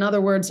 right? In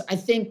other words, I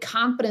think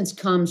confidence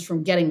comes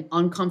from getting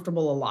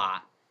uncomfortable a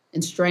lot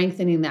and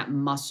strengthening that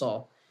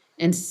muscle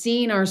and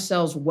seeing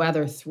ourselves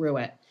weather through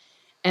it.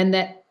 And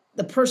that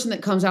the person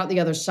that comes out the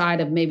other side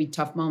of maybe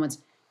tough moments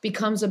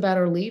becomes a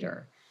better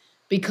leader,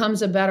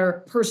 becomes a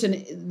better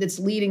person that's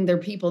leading their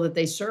people that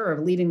they serve,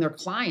 leading their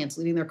clients,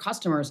 leading their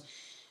customers.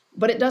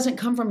 But it doesn't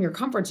come from your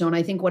comfort zone.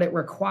 I think what it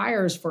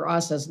requires for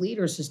us as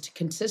leaders is to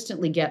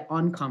consistently get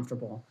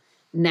uncomfortable,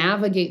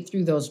 navigate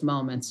through those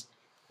moments,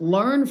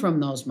 learn from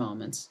those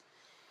moments,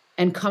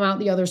 and come out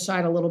the other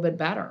side a little bit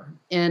better.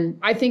 And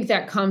I think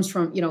that comes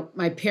from,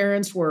 my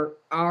parents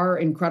are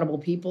incredible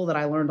people that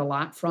I learned a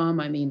lot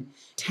from. I mean,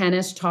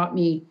 tennis taught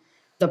me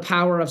the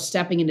power of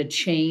stepping into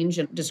change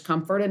and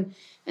discomfort.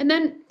 And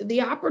then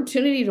the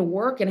opportunity to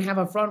work and have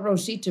a front row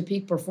seat to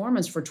peak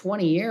performance for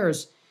 20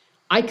 years,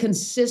 I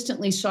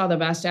consistently saw the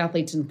best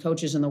athletes and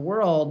coaches in the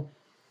world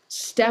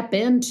step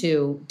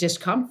into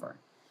discomfort.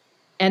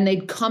 And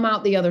they'd come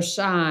out the other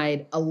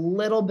side a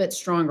little bit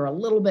stronger, a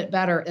little bit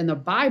better. And the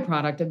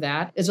byproduct of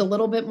that is a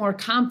little bit more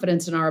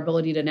confidence in our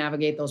ability to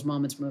navigate those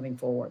moments moving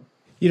forward.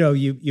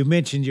 You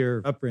mentioned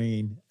your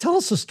upbringing. Tell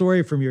us a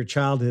story from your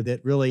childhood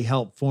that really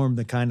helped form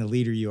the kind of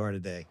leader you are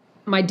today.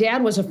 My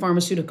dad was a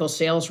pharmaceutical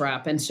sales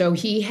rep, and so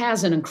he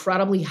has an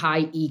incredibly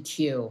high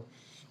EQ.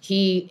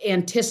 He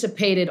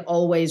anticipated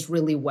always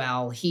really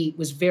well. He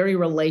was very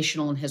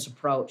relational in his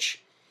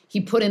approach.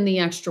 He put in the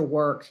extra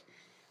work.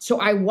 So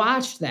I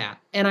watched that.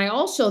 And I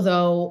also,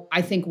 though,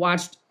 I think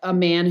watched a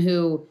man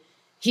who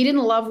he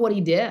didn't love what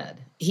he did.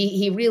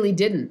 He really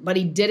didn't, but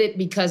he did it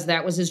because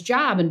that was his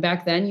job. And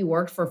back then you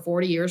worked for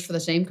 40 years for the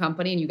same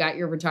company and you got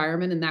your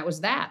retirement and that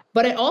was that.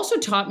 But it also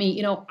taught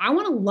me, I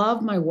want to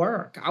love my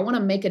work. I want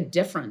to make a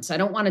difference. I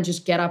don't want to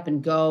just get up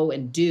and go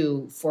and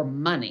do for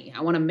money.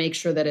 I want to make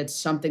sure that it's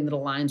something that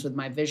aligns with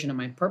my vision and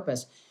my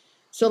purpose.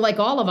 So like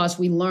all of us,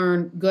 we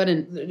learn good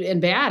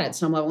and bad at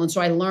some level. And so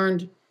I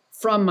learned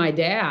from my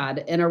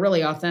dad in a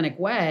really authentic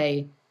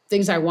way,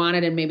 things I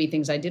wanted and maybe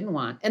things I didn't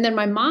want. And then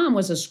my mom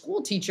was a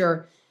school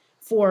teacher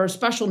for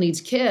special needs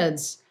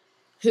kids,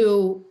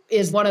 who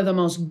is one of the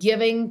most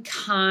giving,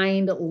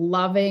 kind,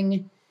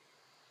 loving,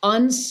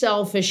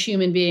 unselfish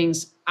human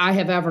beings I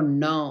have ever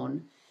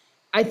known.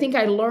 I think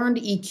I learned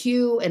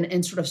EQ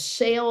and sort of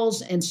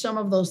sales and some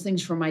of those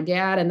things from my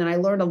dad. And then I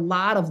learned a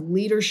lot of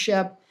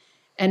leadership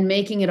and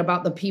making it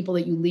about the people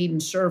that you lead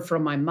and serve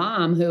from my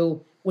mom, who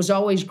was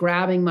always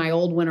grabbing my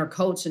old winter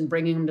coats and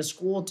bringing them to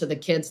school to the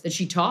kids that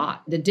she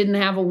taught that didn't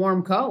have a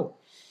warm coat.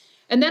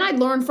 And then I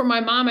learned from my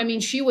mom,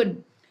 she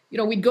would,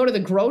 we'd go to the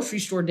grocery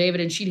store,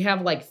 David, and she'd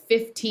have like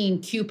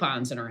 15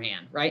 coupons in her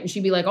hand, right? And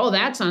she'd be like, oh,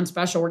 that's on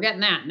special, we're getting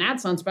that. And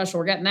that's on special,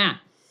 we're getting that.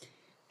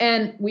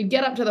 And we'd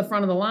get up to the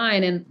front of the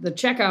line and the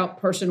checkout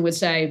person would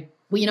say,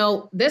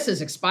 well, this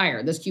is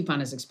expired. This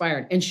coupon is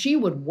expired. And she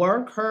would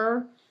work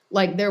her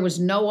like there was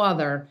no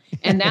other.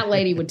 And that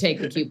lady would take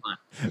the coupon.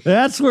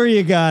 That's where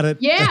you got it.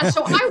 Yeah.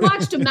 So I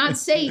watched them not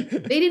say,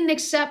 they didn't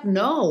accept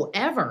no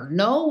ever.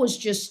 No was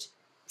just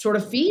sort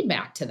of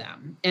feedback to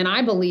them. And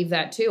I believe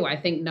that too. I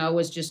think no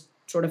was just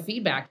sort of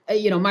feedback.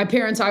 My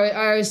parents, I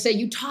always say,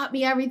 you taught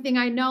me everything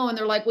I know. And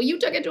they're like, well, you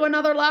took it to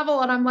another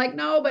level. And I'm like,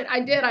 no, but I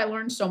did. I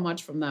learned so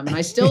much from them and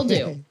I still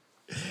do.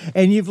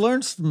 And you've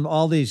learned from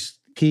all these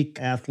peak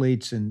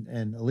athletes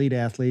and elite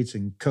athletes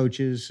and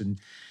coaches. And,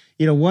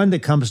 one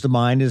that comes to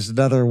mind is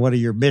another one of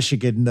your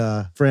Michigan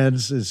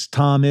friends is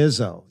Tom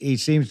Izzo. He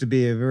seems to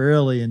be a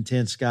really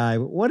intense guy.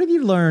 What have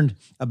you learned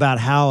about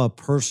how a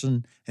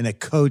person and a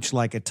coach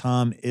like a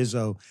Tom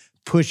Izzo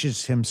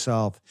pushes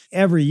himself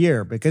every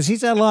year? Because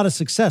he's had a lot of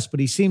success,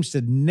 but he seems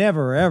to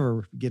never,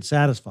 ever get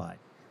satisfied.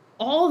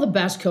 All the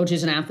best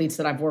coaches and athletes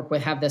that I've worked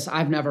with have this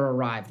I've never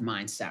arrived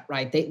mindset,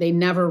 right? They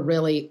never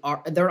really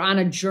are. They're on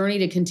a journey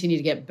to continue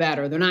to get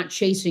better. They're not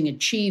chasing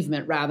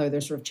achievement. Rather,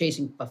 they're sort of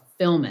chasing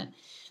fulfillment.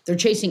 They're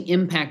chasing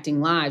impacting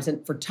lives.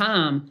 And for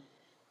Tom,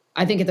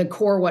 I think at the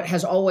core, what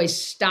has always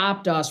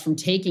stopped us from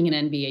taking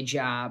an NBA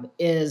job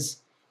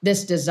is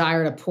this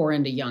desire to pour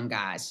into young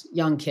guys,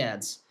 young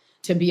kids,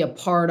 to be a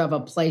part of a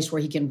place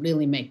where he can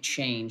really make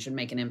change and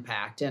make an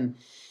impact. And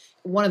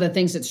one of the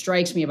things that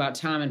strikes me about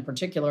Tom in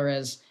particular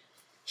is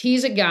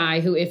he's a guy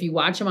who, if you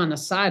watch him on the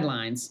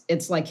sidelines,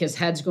 it's like his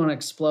head's going to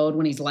explode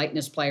when he's lighting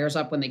his players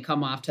up when they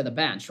come off to the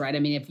bench, right?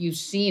 If you've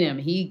seen him,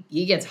 he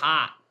gets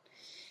hot.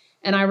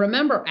 And I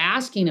remember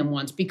asking him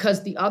once,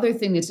 because the other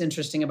thing that's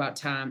interesting about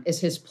Tom is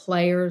his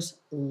players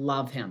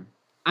love him.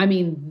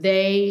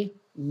 They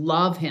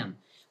love him.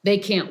 They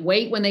can't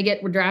wait when they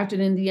get drafted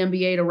into the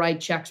NBA to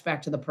write checks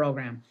back to the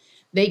program.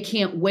 They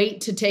can't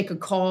wait to take a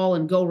call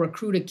and go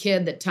recruit a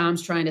kid that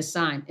Tom's trying to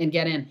sign and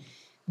get in.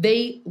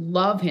 They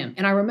love him.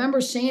 And I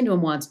remember saying to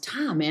him once,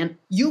 Tom, man,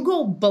 you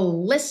go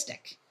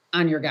ballistic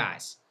on your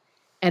guys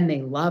and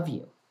they love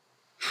you.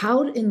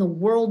 How in the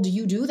world do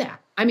you do that?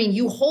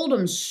 You hold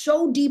them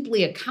so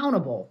deeply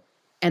accountable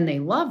and they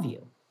love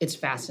you. It's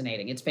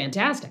fascinating. It's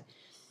fantastic.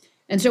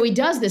 And so he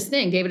does this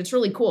thing, David, it's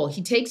really cool.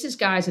 He takes his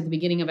guys at the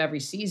beginning of every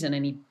season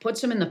and he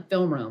puts them in the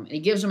film room and he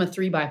gives them a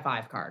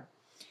 3x5 card.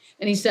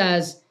 And he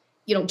says,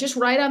 just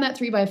write on that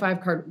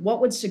 3x5 card,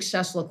 what would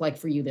success look like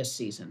for you this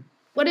season?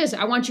 What is it?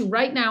 I want you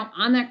right now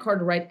on that card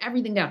to write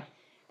everything down.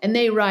 And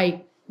they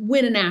write,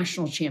 win a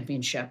national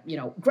championship,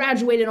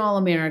 graduate an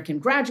All-American,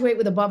 graduate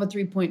with above a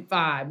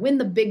 3.5, win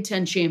the Big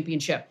Ten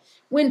championship,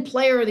 win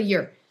player of the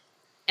year.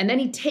 And then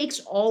he takes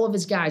all of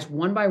his guys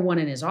one by one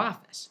in his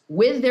office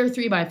with their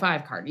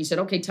 3x5 card. And he said,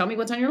 okay, tell me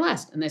what's on your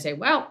list. And they say,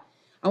 well,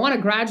 I want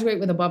to graduate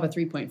with above a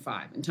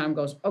 3.5. And Tom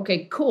goes,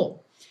 okay,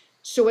 cool.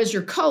 So as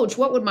your coach,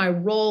 what would my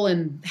role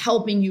in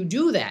helping you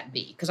do that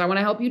be? Because I want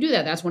to help you do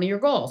that. That's one of your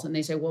goals. And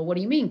they say, well, what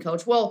do you mean,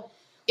 coach? Well,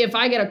 if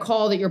I get a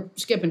call that you're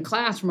skipping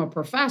class from a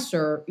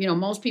professor,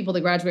 most people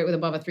that graduate with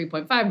above a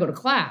 3.5 go to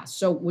class.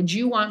 So would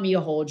you want me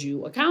to hold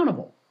you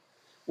accountable?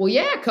 Well,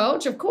 yeah,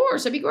 coach, of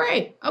course. That'd be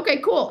great. Okay,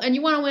 cool. And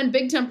you want to win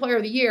Big Ten Player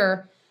of the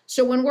Year.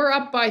 So when we're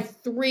up by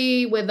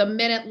 3 with a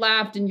minute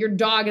left and you're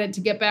dogging it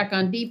to get back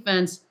on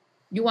defense,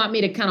 you want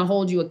me to kind of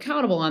hold you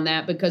accountable on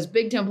that because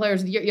Big Ten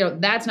Players of the Year,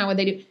 that's not what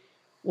they do.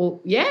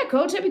 Well, yeah,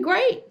 coach, that'd be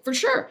great for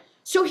sure.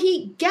 So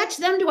he gets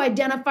them to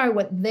identify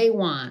what they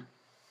want.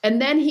 And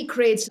then he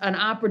creates an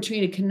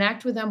opportunity to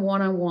connect with them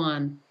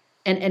one-on-one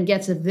and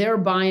gets their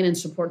buy-in and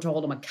support to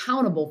hold them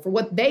accountable for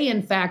what they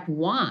in fact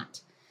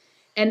want.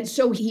 And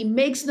so he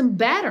makes them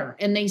better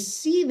and they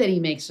see that he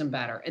makes them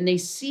better and they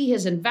see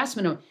his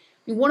investment.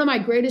 One of my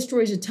greatest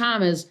stories of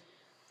Tom is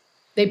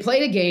they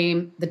played a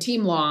game, the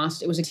team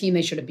lost. It was a team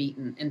they should have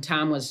beaten. And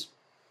Tom was,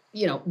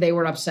 they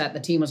were upset. The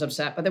team was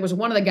upset. But there was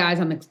one of the guys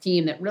on the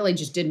team that really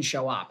just didn't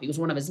show up. He was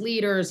one of his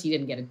leaders. He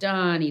didn't get it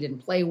done. He didn't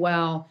play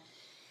well.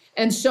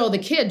 And so the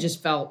kid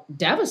just felt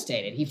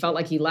devastated. He felt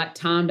like he let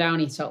Tom down.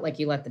 He felt like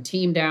he let the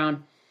team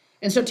down.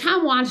 And so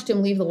Tom watched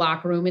him leave the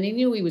locker room, and he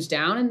knew he was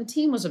down, and the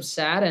team was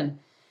upset. And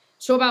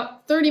so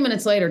about 30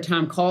 minutes later,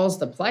 Tom calls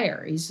the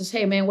player. He says,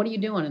 "Hey, man, what are you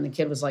doing?" And the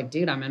kid was like,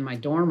 "Dude, I'm in my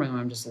dorm room.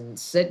 I'm just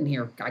sitting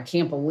here. I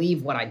can't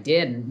believe what I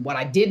did and what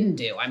I didn't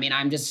do. I mean,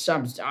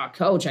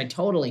 Coach, I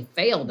totally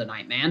failed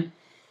tonight, man."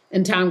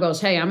 And Tom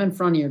goes, "Hey, I'm in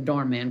front of your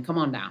dorm, man. Come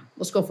on down.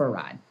 Let's go for a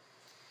ride."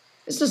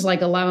 This is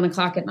like 11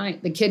 o'clock at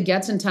night. The kid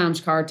gets in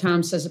Tom's car.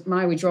 Tom says,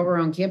 we drove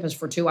around campus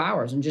for 2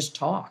 hours and just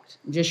talked,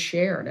 just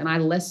shared, and I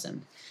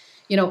listened.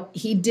 You know,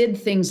 he did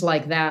things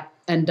like that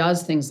and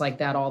does things like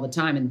that all the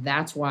time. And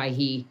that's why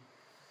he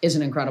is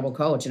an incredible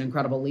coach, an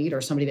incredible leader,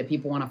 somebody that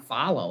people want to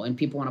follow and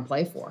people want to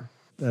play for.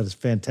 That is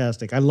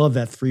fantastic. I love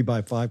that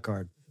 3x5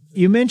 card.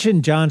 You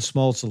mentioned John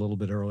Smoltz a little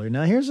bit earlier.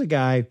 Now, here's a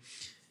guy,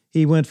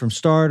 he went from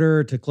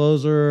starter to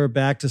closer,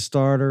 back to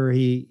starter.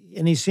 He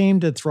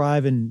seemed to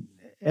thrive in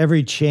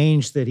every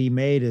change that he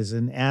made as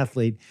an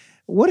athlete.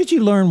 What did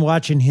you learn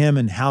watching him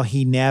and how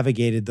he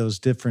navigated those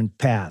different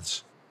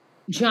paths?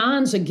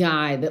 John's a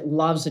guy that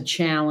loves a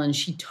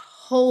challenge. He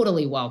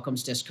totally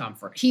welcomes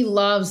discomfort. He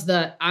loves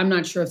I'm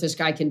not sure if this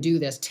guy can do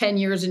this. 10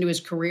 years into his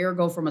career,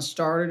 go from a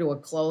starter to a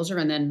closer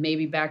and then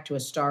maybe back to a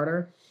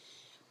starter.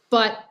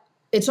 But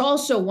it's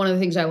also one of the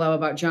things I love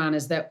about John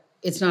is that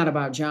it's not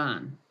about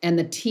John. And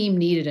the team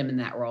needed him in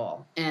that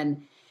role.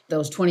 And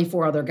those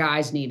 24 other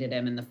guys needed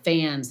him, and the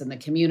fans and the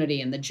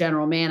community and the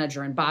general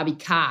manager and Bobby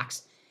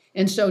Cox.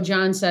 And so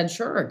John said,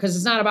 sure, because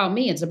it's not about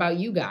me, it's about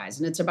you guys,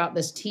 and it's about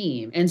this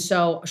team. And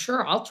so,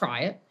 sure, I'll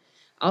try it.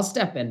 I'll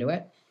step into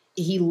it.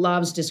 He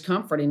loves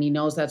discomfort, and he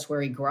knows that's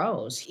where he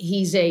grows.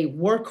 He's a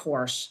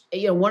workhorse.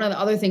 You know, one of the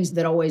other things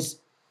that always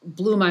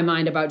blew my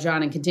mind about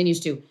John and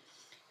continues to,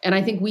 and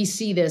I think we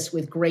see this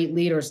with great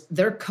leaders,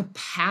 their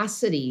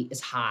capacity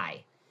is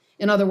high.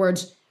 In other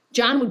words,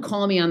 John would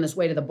call me on this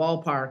way to the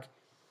ballpark,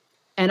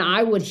 and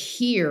I would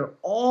hear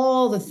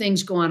all the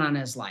things going on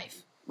in his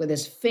life, with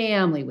his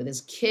family, with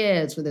his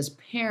kids, with his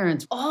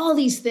parents, all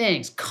these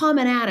things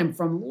coming at him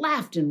from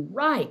left and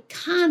right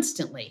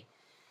constantly.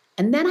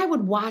 And then I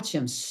would watch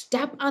him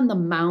step on the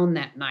mound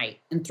that night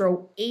and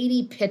throw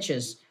 80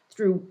 pitches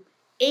through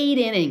 8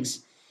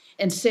 innings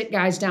and sit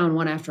guys down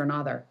one after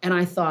another. And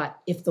I thought,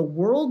 if the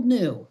world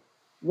knew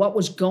what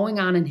was going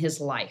on in his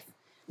life,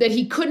 that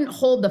he couldn't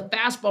hold the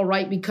fastball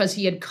right because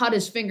he had cut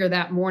his finger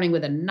that morning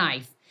with a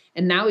knife,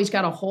 and now he's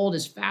got to hold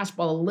his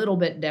fastball a little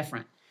bit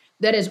different,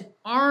 that his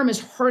arm is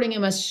hurting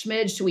him a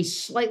smidge, so he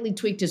slightly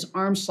tweaked his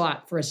arm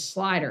slot for his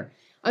slider.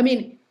 I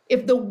mean,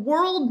 if the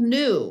world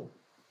knew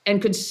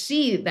and could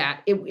see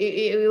that,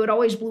 it would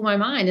always blow my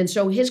mind. And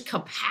so his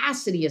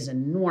capacity is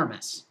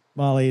enormous.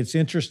 Molly, it's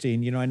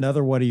interesting. You know,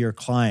 another one of your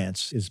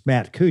clients is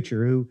Matt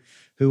Kuchar,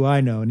 who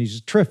I know, and he's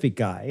a terrific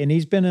guy. And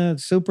he's been a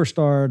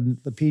superstar in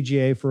the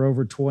PGA for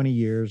over 20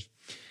 years.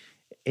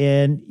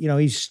 And, you know,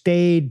 he's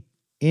stayed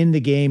in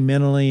the game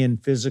mentally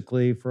and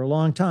physically for a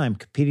long time,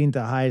 competing at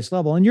the highest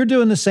level. And you're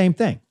doing the same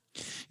thing.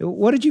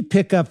 What did you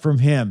pick up from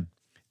him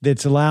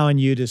that's allowing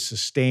you to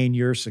sustain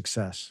your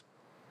success?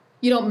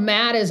 You know,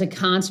 Matt is a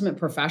consummate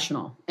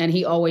professional, and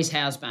he always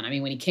has been. I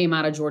mean, when he came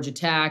out of Georgia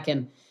Tech,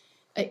 and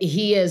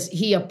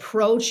he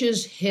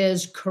approaches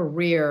his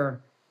career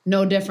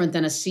no different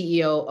than a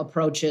CEO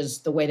approaches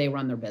the way they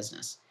run their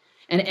business.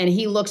 And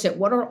he looks at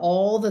what are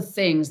all the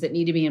things that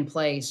need to be in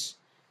place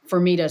for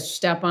me to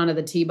step onto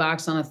the tee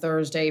box on a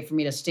Thursday, for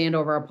me to stand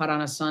over a putt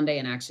on a Sunday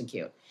and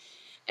execute.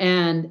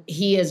 And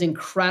he is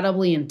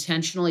incredibly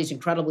intentional. He's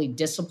incredibly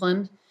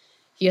disciplined.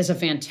 He has a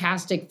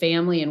fantastic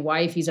family and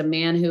wife. He's a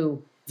man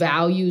who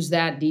values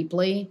that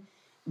deeply.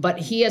 But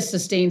he has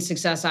sustained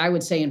success, I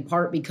would say, in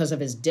part because of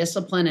his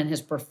discipline and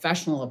his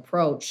professional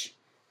approach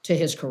to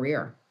his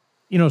career.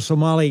 You know, so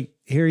Molly,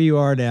 here you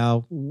are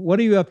now. What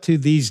are you up to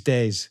these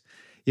days,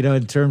 you know,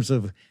 in terms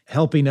of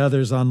helping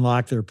others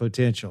unlock their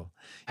potential?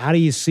 How do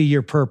you see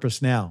your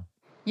purpose now?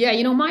 Yeah,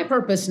 you know, my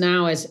purpose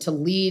now is to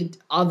lead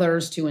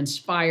others, to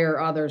inspire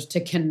others,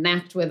 to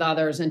connect with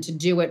others, and to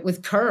do it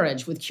with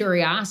courage, with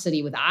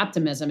curiosity, with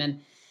optimism.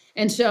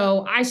 And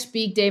so I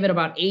speak, David,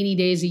 about 80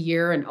 days a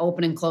year and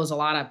open and close a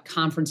lot of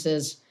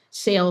conferences,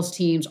 sales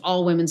teams,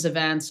 all women's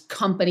events,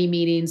 company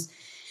meetings.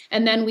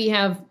 And then we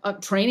have a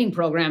training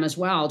program as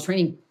well,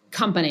 training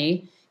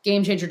company,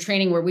 Game Changer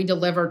Training, where we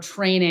deliver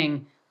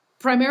training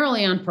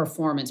primarily on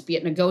performance, be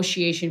it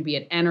negotiation, be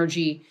it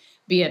energy,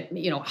 be it,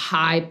 you know,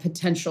 high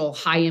potential,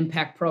 high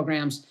impact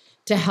programs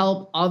to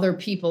help other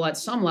people at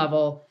some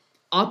level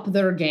up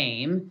their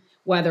game,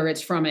 whether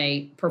it's from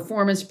a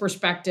performance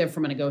perspective,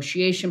 from a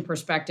negotiation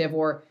perspective,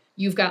 or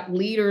you've got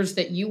leaders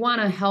that you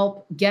want to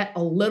help get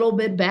a little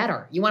bit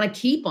better. You want to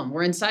keep them.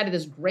 We're inside of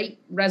this great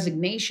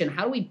resignation.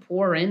 How do we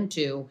pour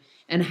into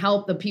and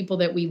help the people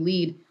that we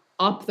lead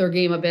up their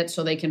game a bit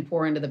so they can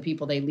pour into the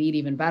people they lead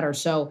even better?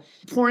 So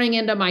pouring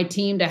into my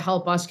team to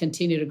help us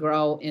continue to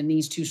grow in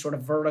these two sort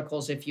of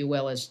verticals, if you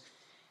will,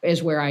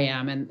 is where I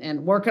am.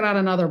 And working on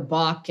another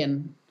book.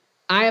 And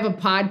I have a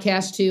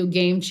podcast too,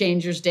 Game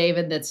Changers,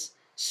 David, that's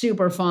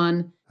super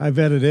fun. I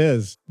bet it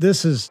is.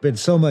 This has been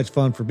so much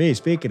fun for me,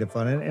 speaking of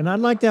fun. And I'd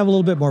like to have a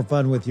little bit more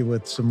fun with you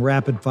with some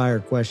rapid fire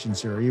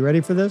questions here. Are you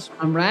ready for this?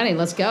 I'm ready.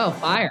 Let's go.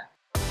 Fire.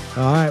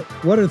 All right.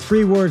 What are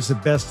 3 words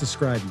that best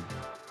describe you?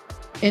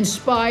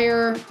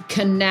 Inspire,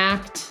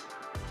 connect,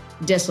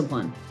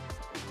 discipline.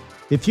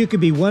 If you could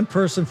be one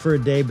person for a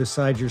day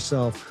besides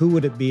yourself, who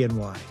would it be and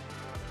why?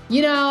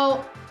 You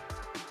know,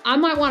 I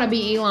might want to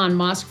be Elon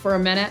Musk for a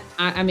minute.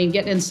 I mean,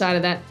 getting inside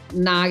of that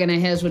noggin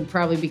of his would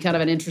probably be kind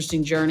of an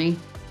interesting journey.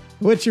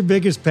 What's your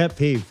biggest pet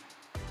peeve?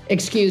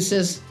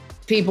 Excuses.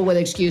 People with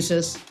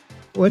excuses.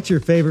 What's your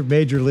favorite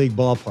major league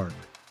ballpark?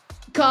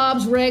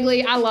 Cubs,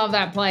 Wrigley. I love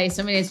that place.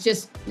 I mean,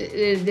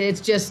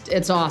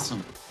 it's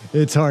awesome.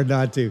 It's hard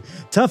not to.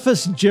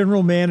 Toughest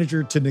general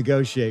manager to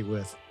negotiate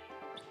with?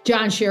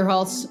 John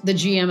Shearholtz, the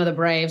GM of the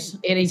Braves.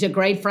 And he's a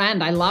great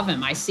friend. I love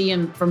him. I see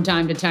him from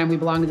time to time. We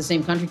belong to the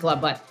same country club,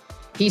 but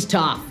he's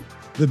tough.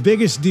 The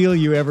biggest deal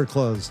you ever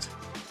closed?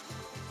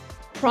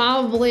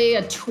 Probably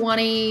a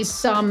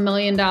 $20-some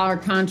million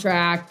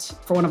contract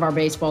for one of our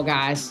baseball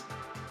guys.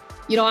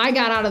 You know, I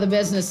got out of the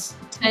business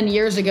 10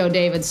 years ago,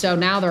 David, so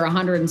now they're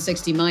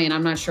 $160 million.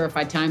 I'm not sure if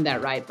I timed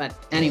that right, but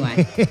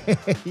anyway.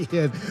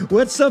 Yeah.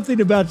 What's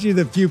something about you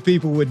that few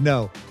people would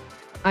know?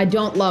 I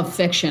don't love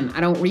fiction. I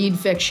don't read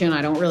fiction.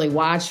 I don't really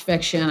watch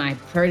fiction. I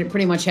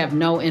pretty much have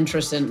no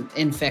interest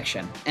in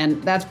fiction.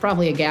 And that's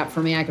probably a gap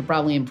for me. I could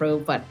probably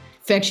improve, but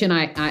fiction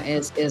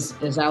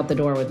is out the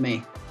door with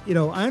me. You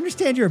know, I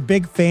understand you're a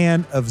big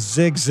fan of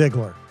Zig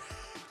Ziglar.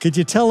 Could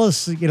you tell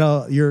us, you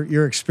know,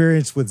 your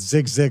experience with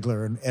Zig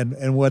Ziglar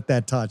and what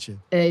that taught you?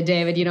 Hey,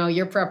 David, you know,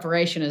 your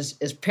preparation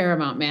is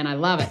paramount, man. I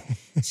love it.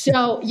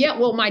 So, yeah,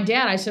 well, my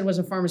dad, I said, was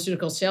a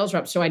pharmaceutical sales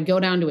rep. So I'd go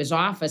down to his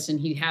office and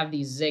he'd have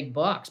these Zig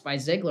books by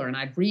Ziglar and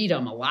I'd read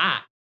them a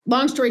lot.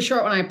 Long story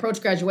short, when I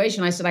approached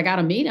graduation, I said, I got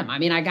to meet him. I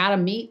mean, I got to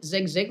meet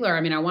Zig Ziglar.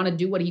 I mean, I want to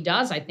do what he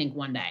does, I think,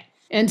 one day.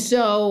 And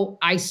so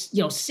I,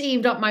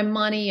 saved up my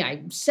money.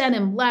 I sent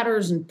him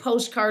letters and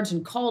postcards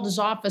and called his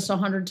office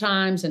 100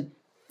 times. And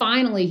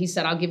finally, he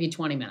said, I'll give you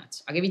 20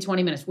 minutes. I'll give you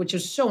 20 minutes, which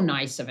is so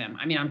nice of him.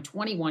 I mean, I'm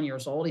 21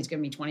 years old. He's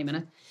giving me 20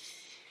 minutes.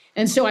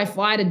 And so I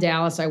fly to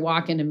Dallas. I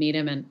walk in to meet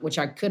him, and which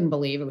I couldn't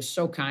believe. It was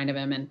so kind of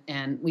him.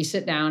 And we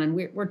sit down, and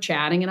we're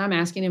chatting, and I'm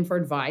asking him for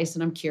advice,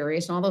 and I'm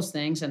curious, and all those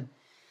things. And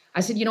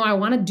I said, I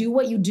want to do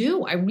what you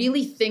do. I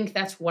really think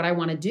that's what I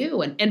want to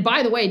do. And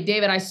by the way,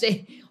 David, I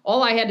say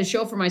all I had to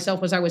show for myself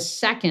was I was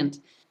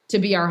second to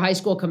be our high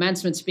school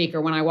commencement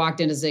speaker when I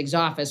walked into Zig's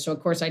office. So,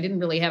 of course, I didn't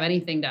really have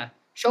anything to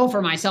show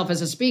for myself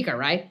as a speaker,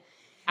 right?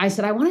 I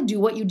said, I want to do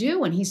what you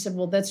do. And he said,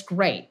 well, that's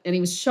great. And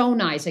he was so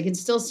nice. I can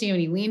still see him.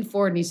 And he leaned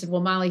forward and he said,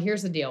 well, Molly,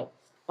 here's the deal.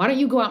 Why don't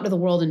you go out into the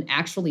world and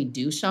actually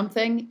do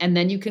something? And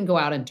then you can go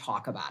out and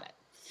talk about it.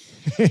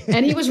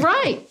 And he was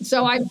right.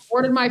 So I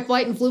boarded my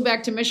flight and flew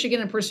back to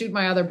Michigan and pursued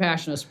my other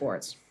passion of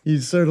sports. You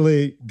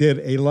certainly did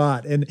a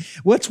lot. And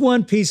what's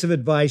one piece of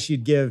advice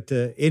you'd give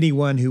to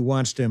anyone who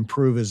wants to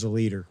improve as a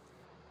leader?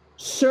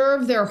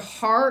 Serve their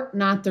heart,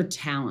 not their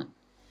talent.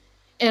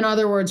 In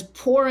other words,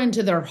 pour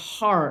into their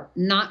heart,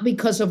 not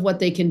because of what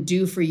they can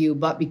do for you,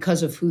 but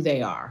because of who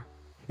they are.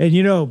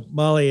 And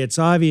Molly, it's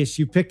obvious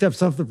you picked up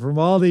something from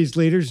all these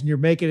leaders and you're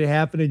making it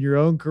happen in your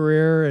own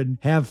career and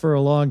have for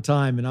a long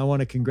time. And I want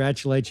to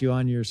congratulate you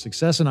on your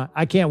success. And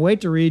I can't wait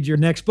to read your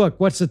next book.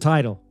 What's the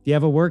title? Do you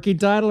have a working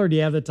title or do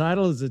you have the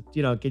title? Is it,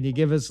 can you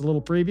give us a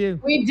little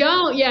preview? We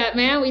don't yet,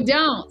 man. We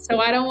don't. So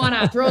I don't want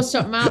to throw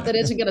something out that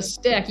isn't going to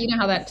stick. You know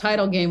how that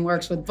title game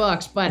works with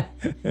books, but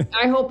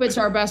I hope it's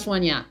our best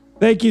one yet.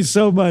 Thank you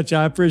so much.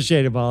 I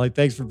appreciate it, Molly.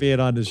 Thanks for being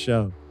on this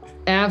show.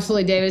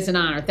 Absolutely, David. It's an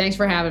honor. Thanks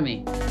for having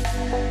me.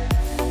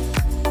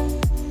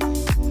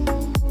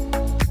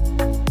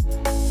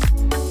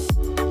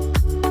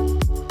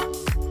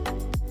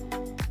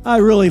 I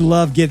really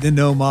love getting to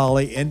know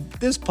Molly, and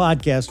this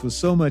podcast was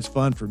so much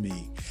fun for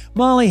me.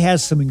 Molly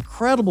has some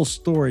incredible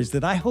stories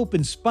that I hope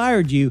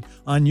inspired you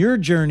on your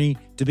journey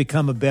to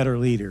become a better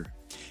leader.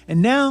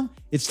 And now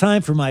it's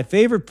time for my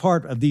favorite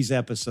part of these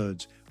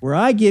episodes, where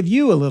I give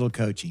you a little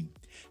coaching.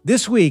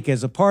 This week,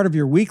 as a part of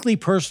your weekly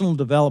personal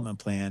development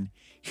plan,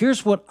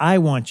 here's what I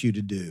want you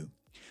to do.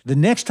 The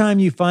next time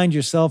you find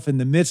yourself in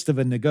the midst of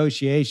a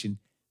negotiation,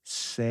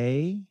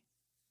 say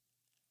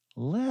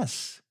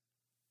less.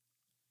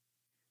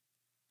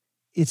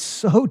 It's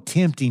so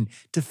tempting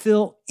to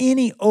fill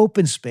any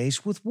open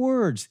space with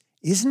words,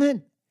 isn't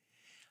it?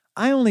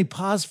 I only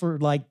paused for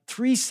like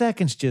 3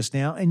 seconds just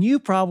now, and you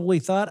probably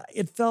thought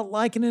it felt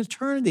like an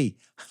eternity.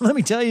 Let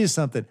me tell you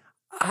something.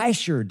 I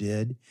sure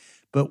did.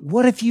 But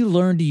what if you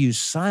learned to use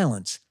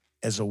silence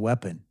as a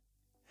weapon?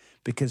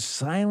 Because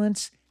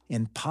silence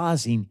and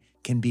pausing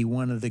can be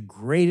one of the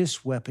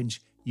greatest weapons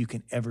you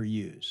can ever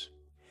use.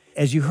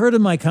 As you heard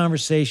in my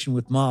conversation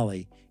with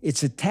Molly,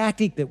 it's a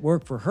tactic that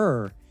worked for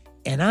her.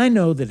 And I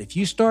know that if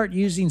you start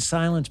using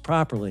silence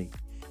properly,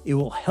 it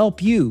will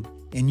help you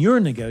in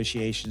your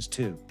negotiations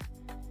too.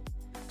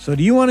 So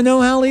do you want to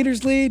know how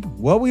leaders lead?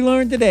 What we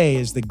learned today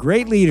is that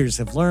great leaders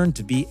have learned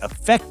to be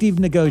effective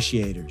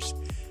negotiators.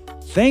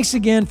 Thanks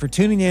again for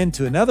tuning in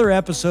to another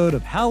episode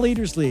of How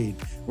Leaders Lead,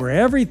 where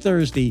every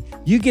Thursday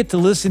you get to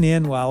listen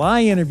in while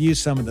I interview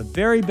some of the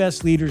very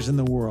best leaders in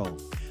the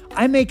world.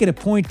 I make it a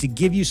point to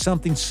give you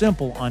something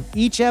simple on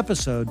each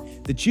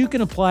episode that you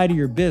can apply to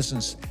your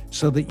business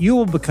so that you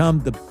will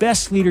become the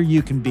best leader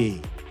you can be.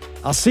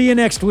 I'll see you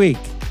next week.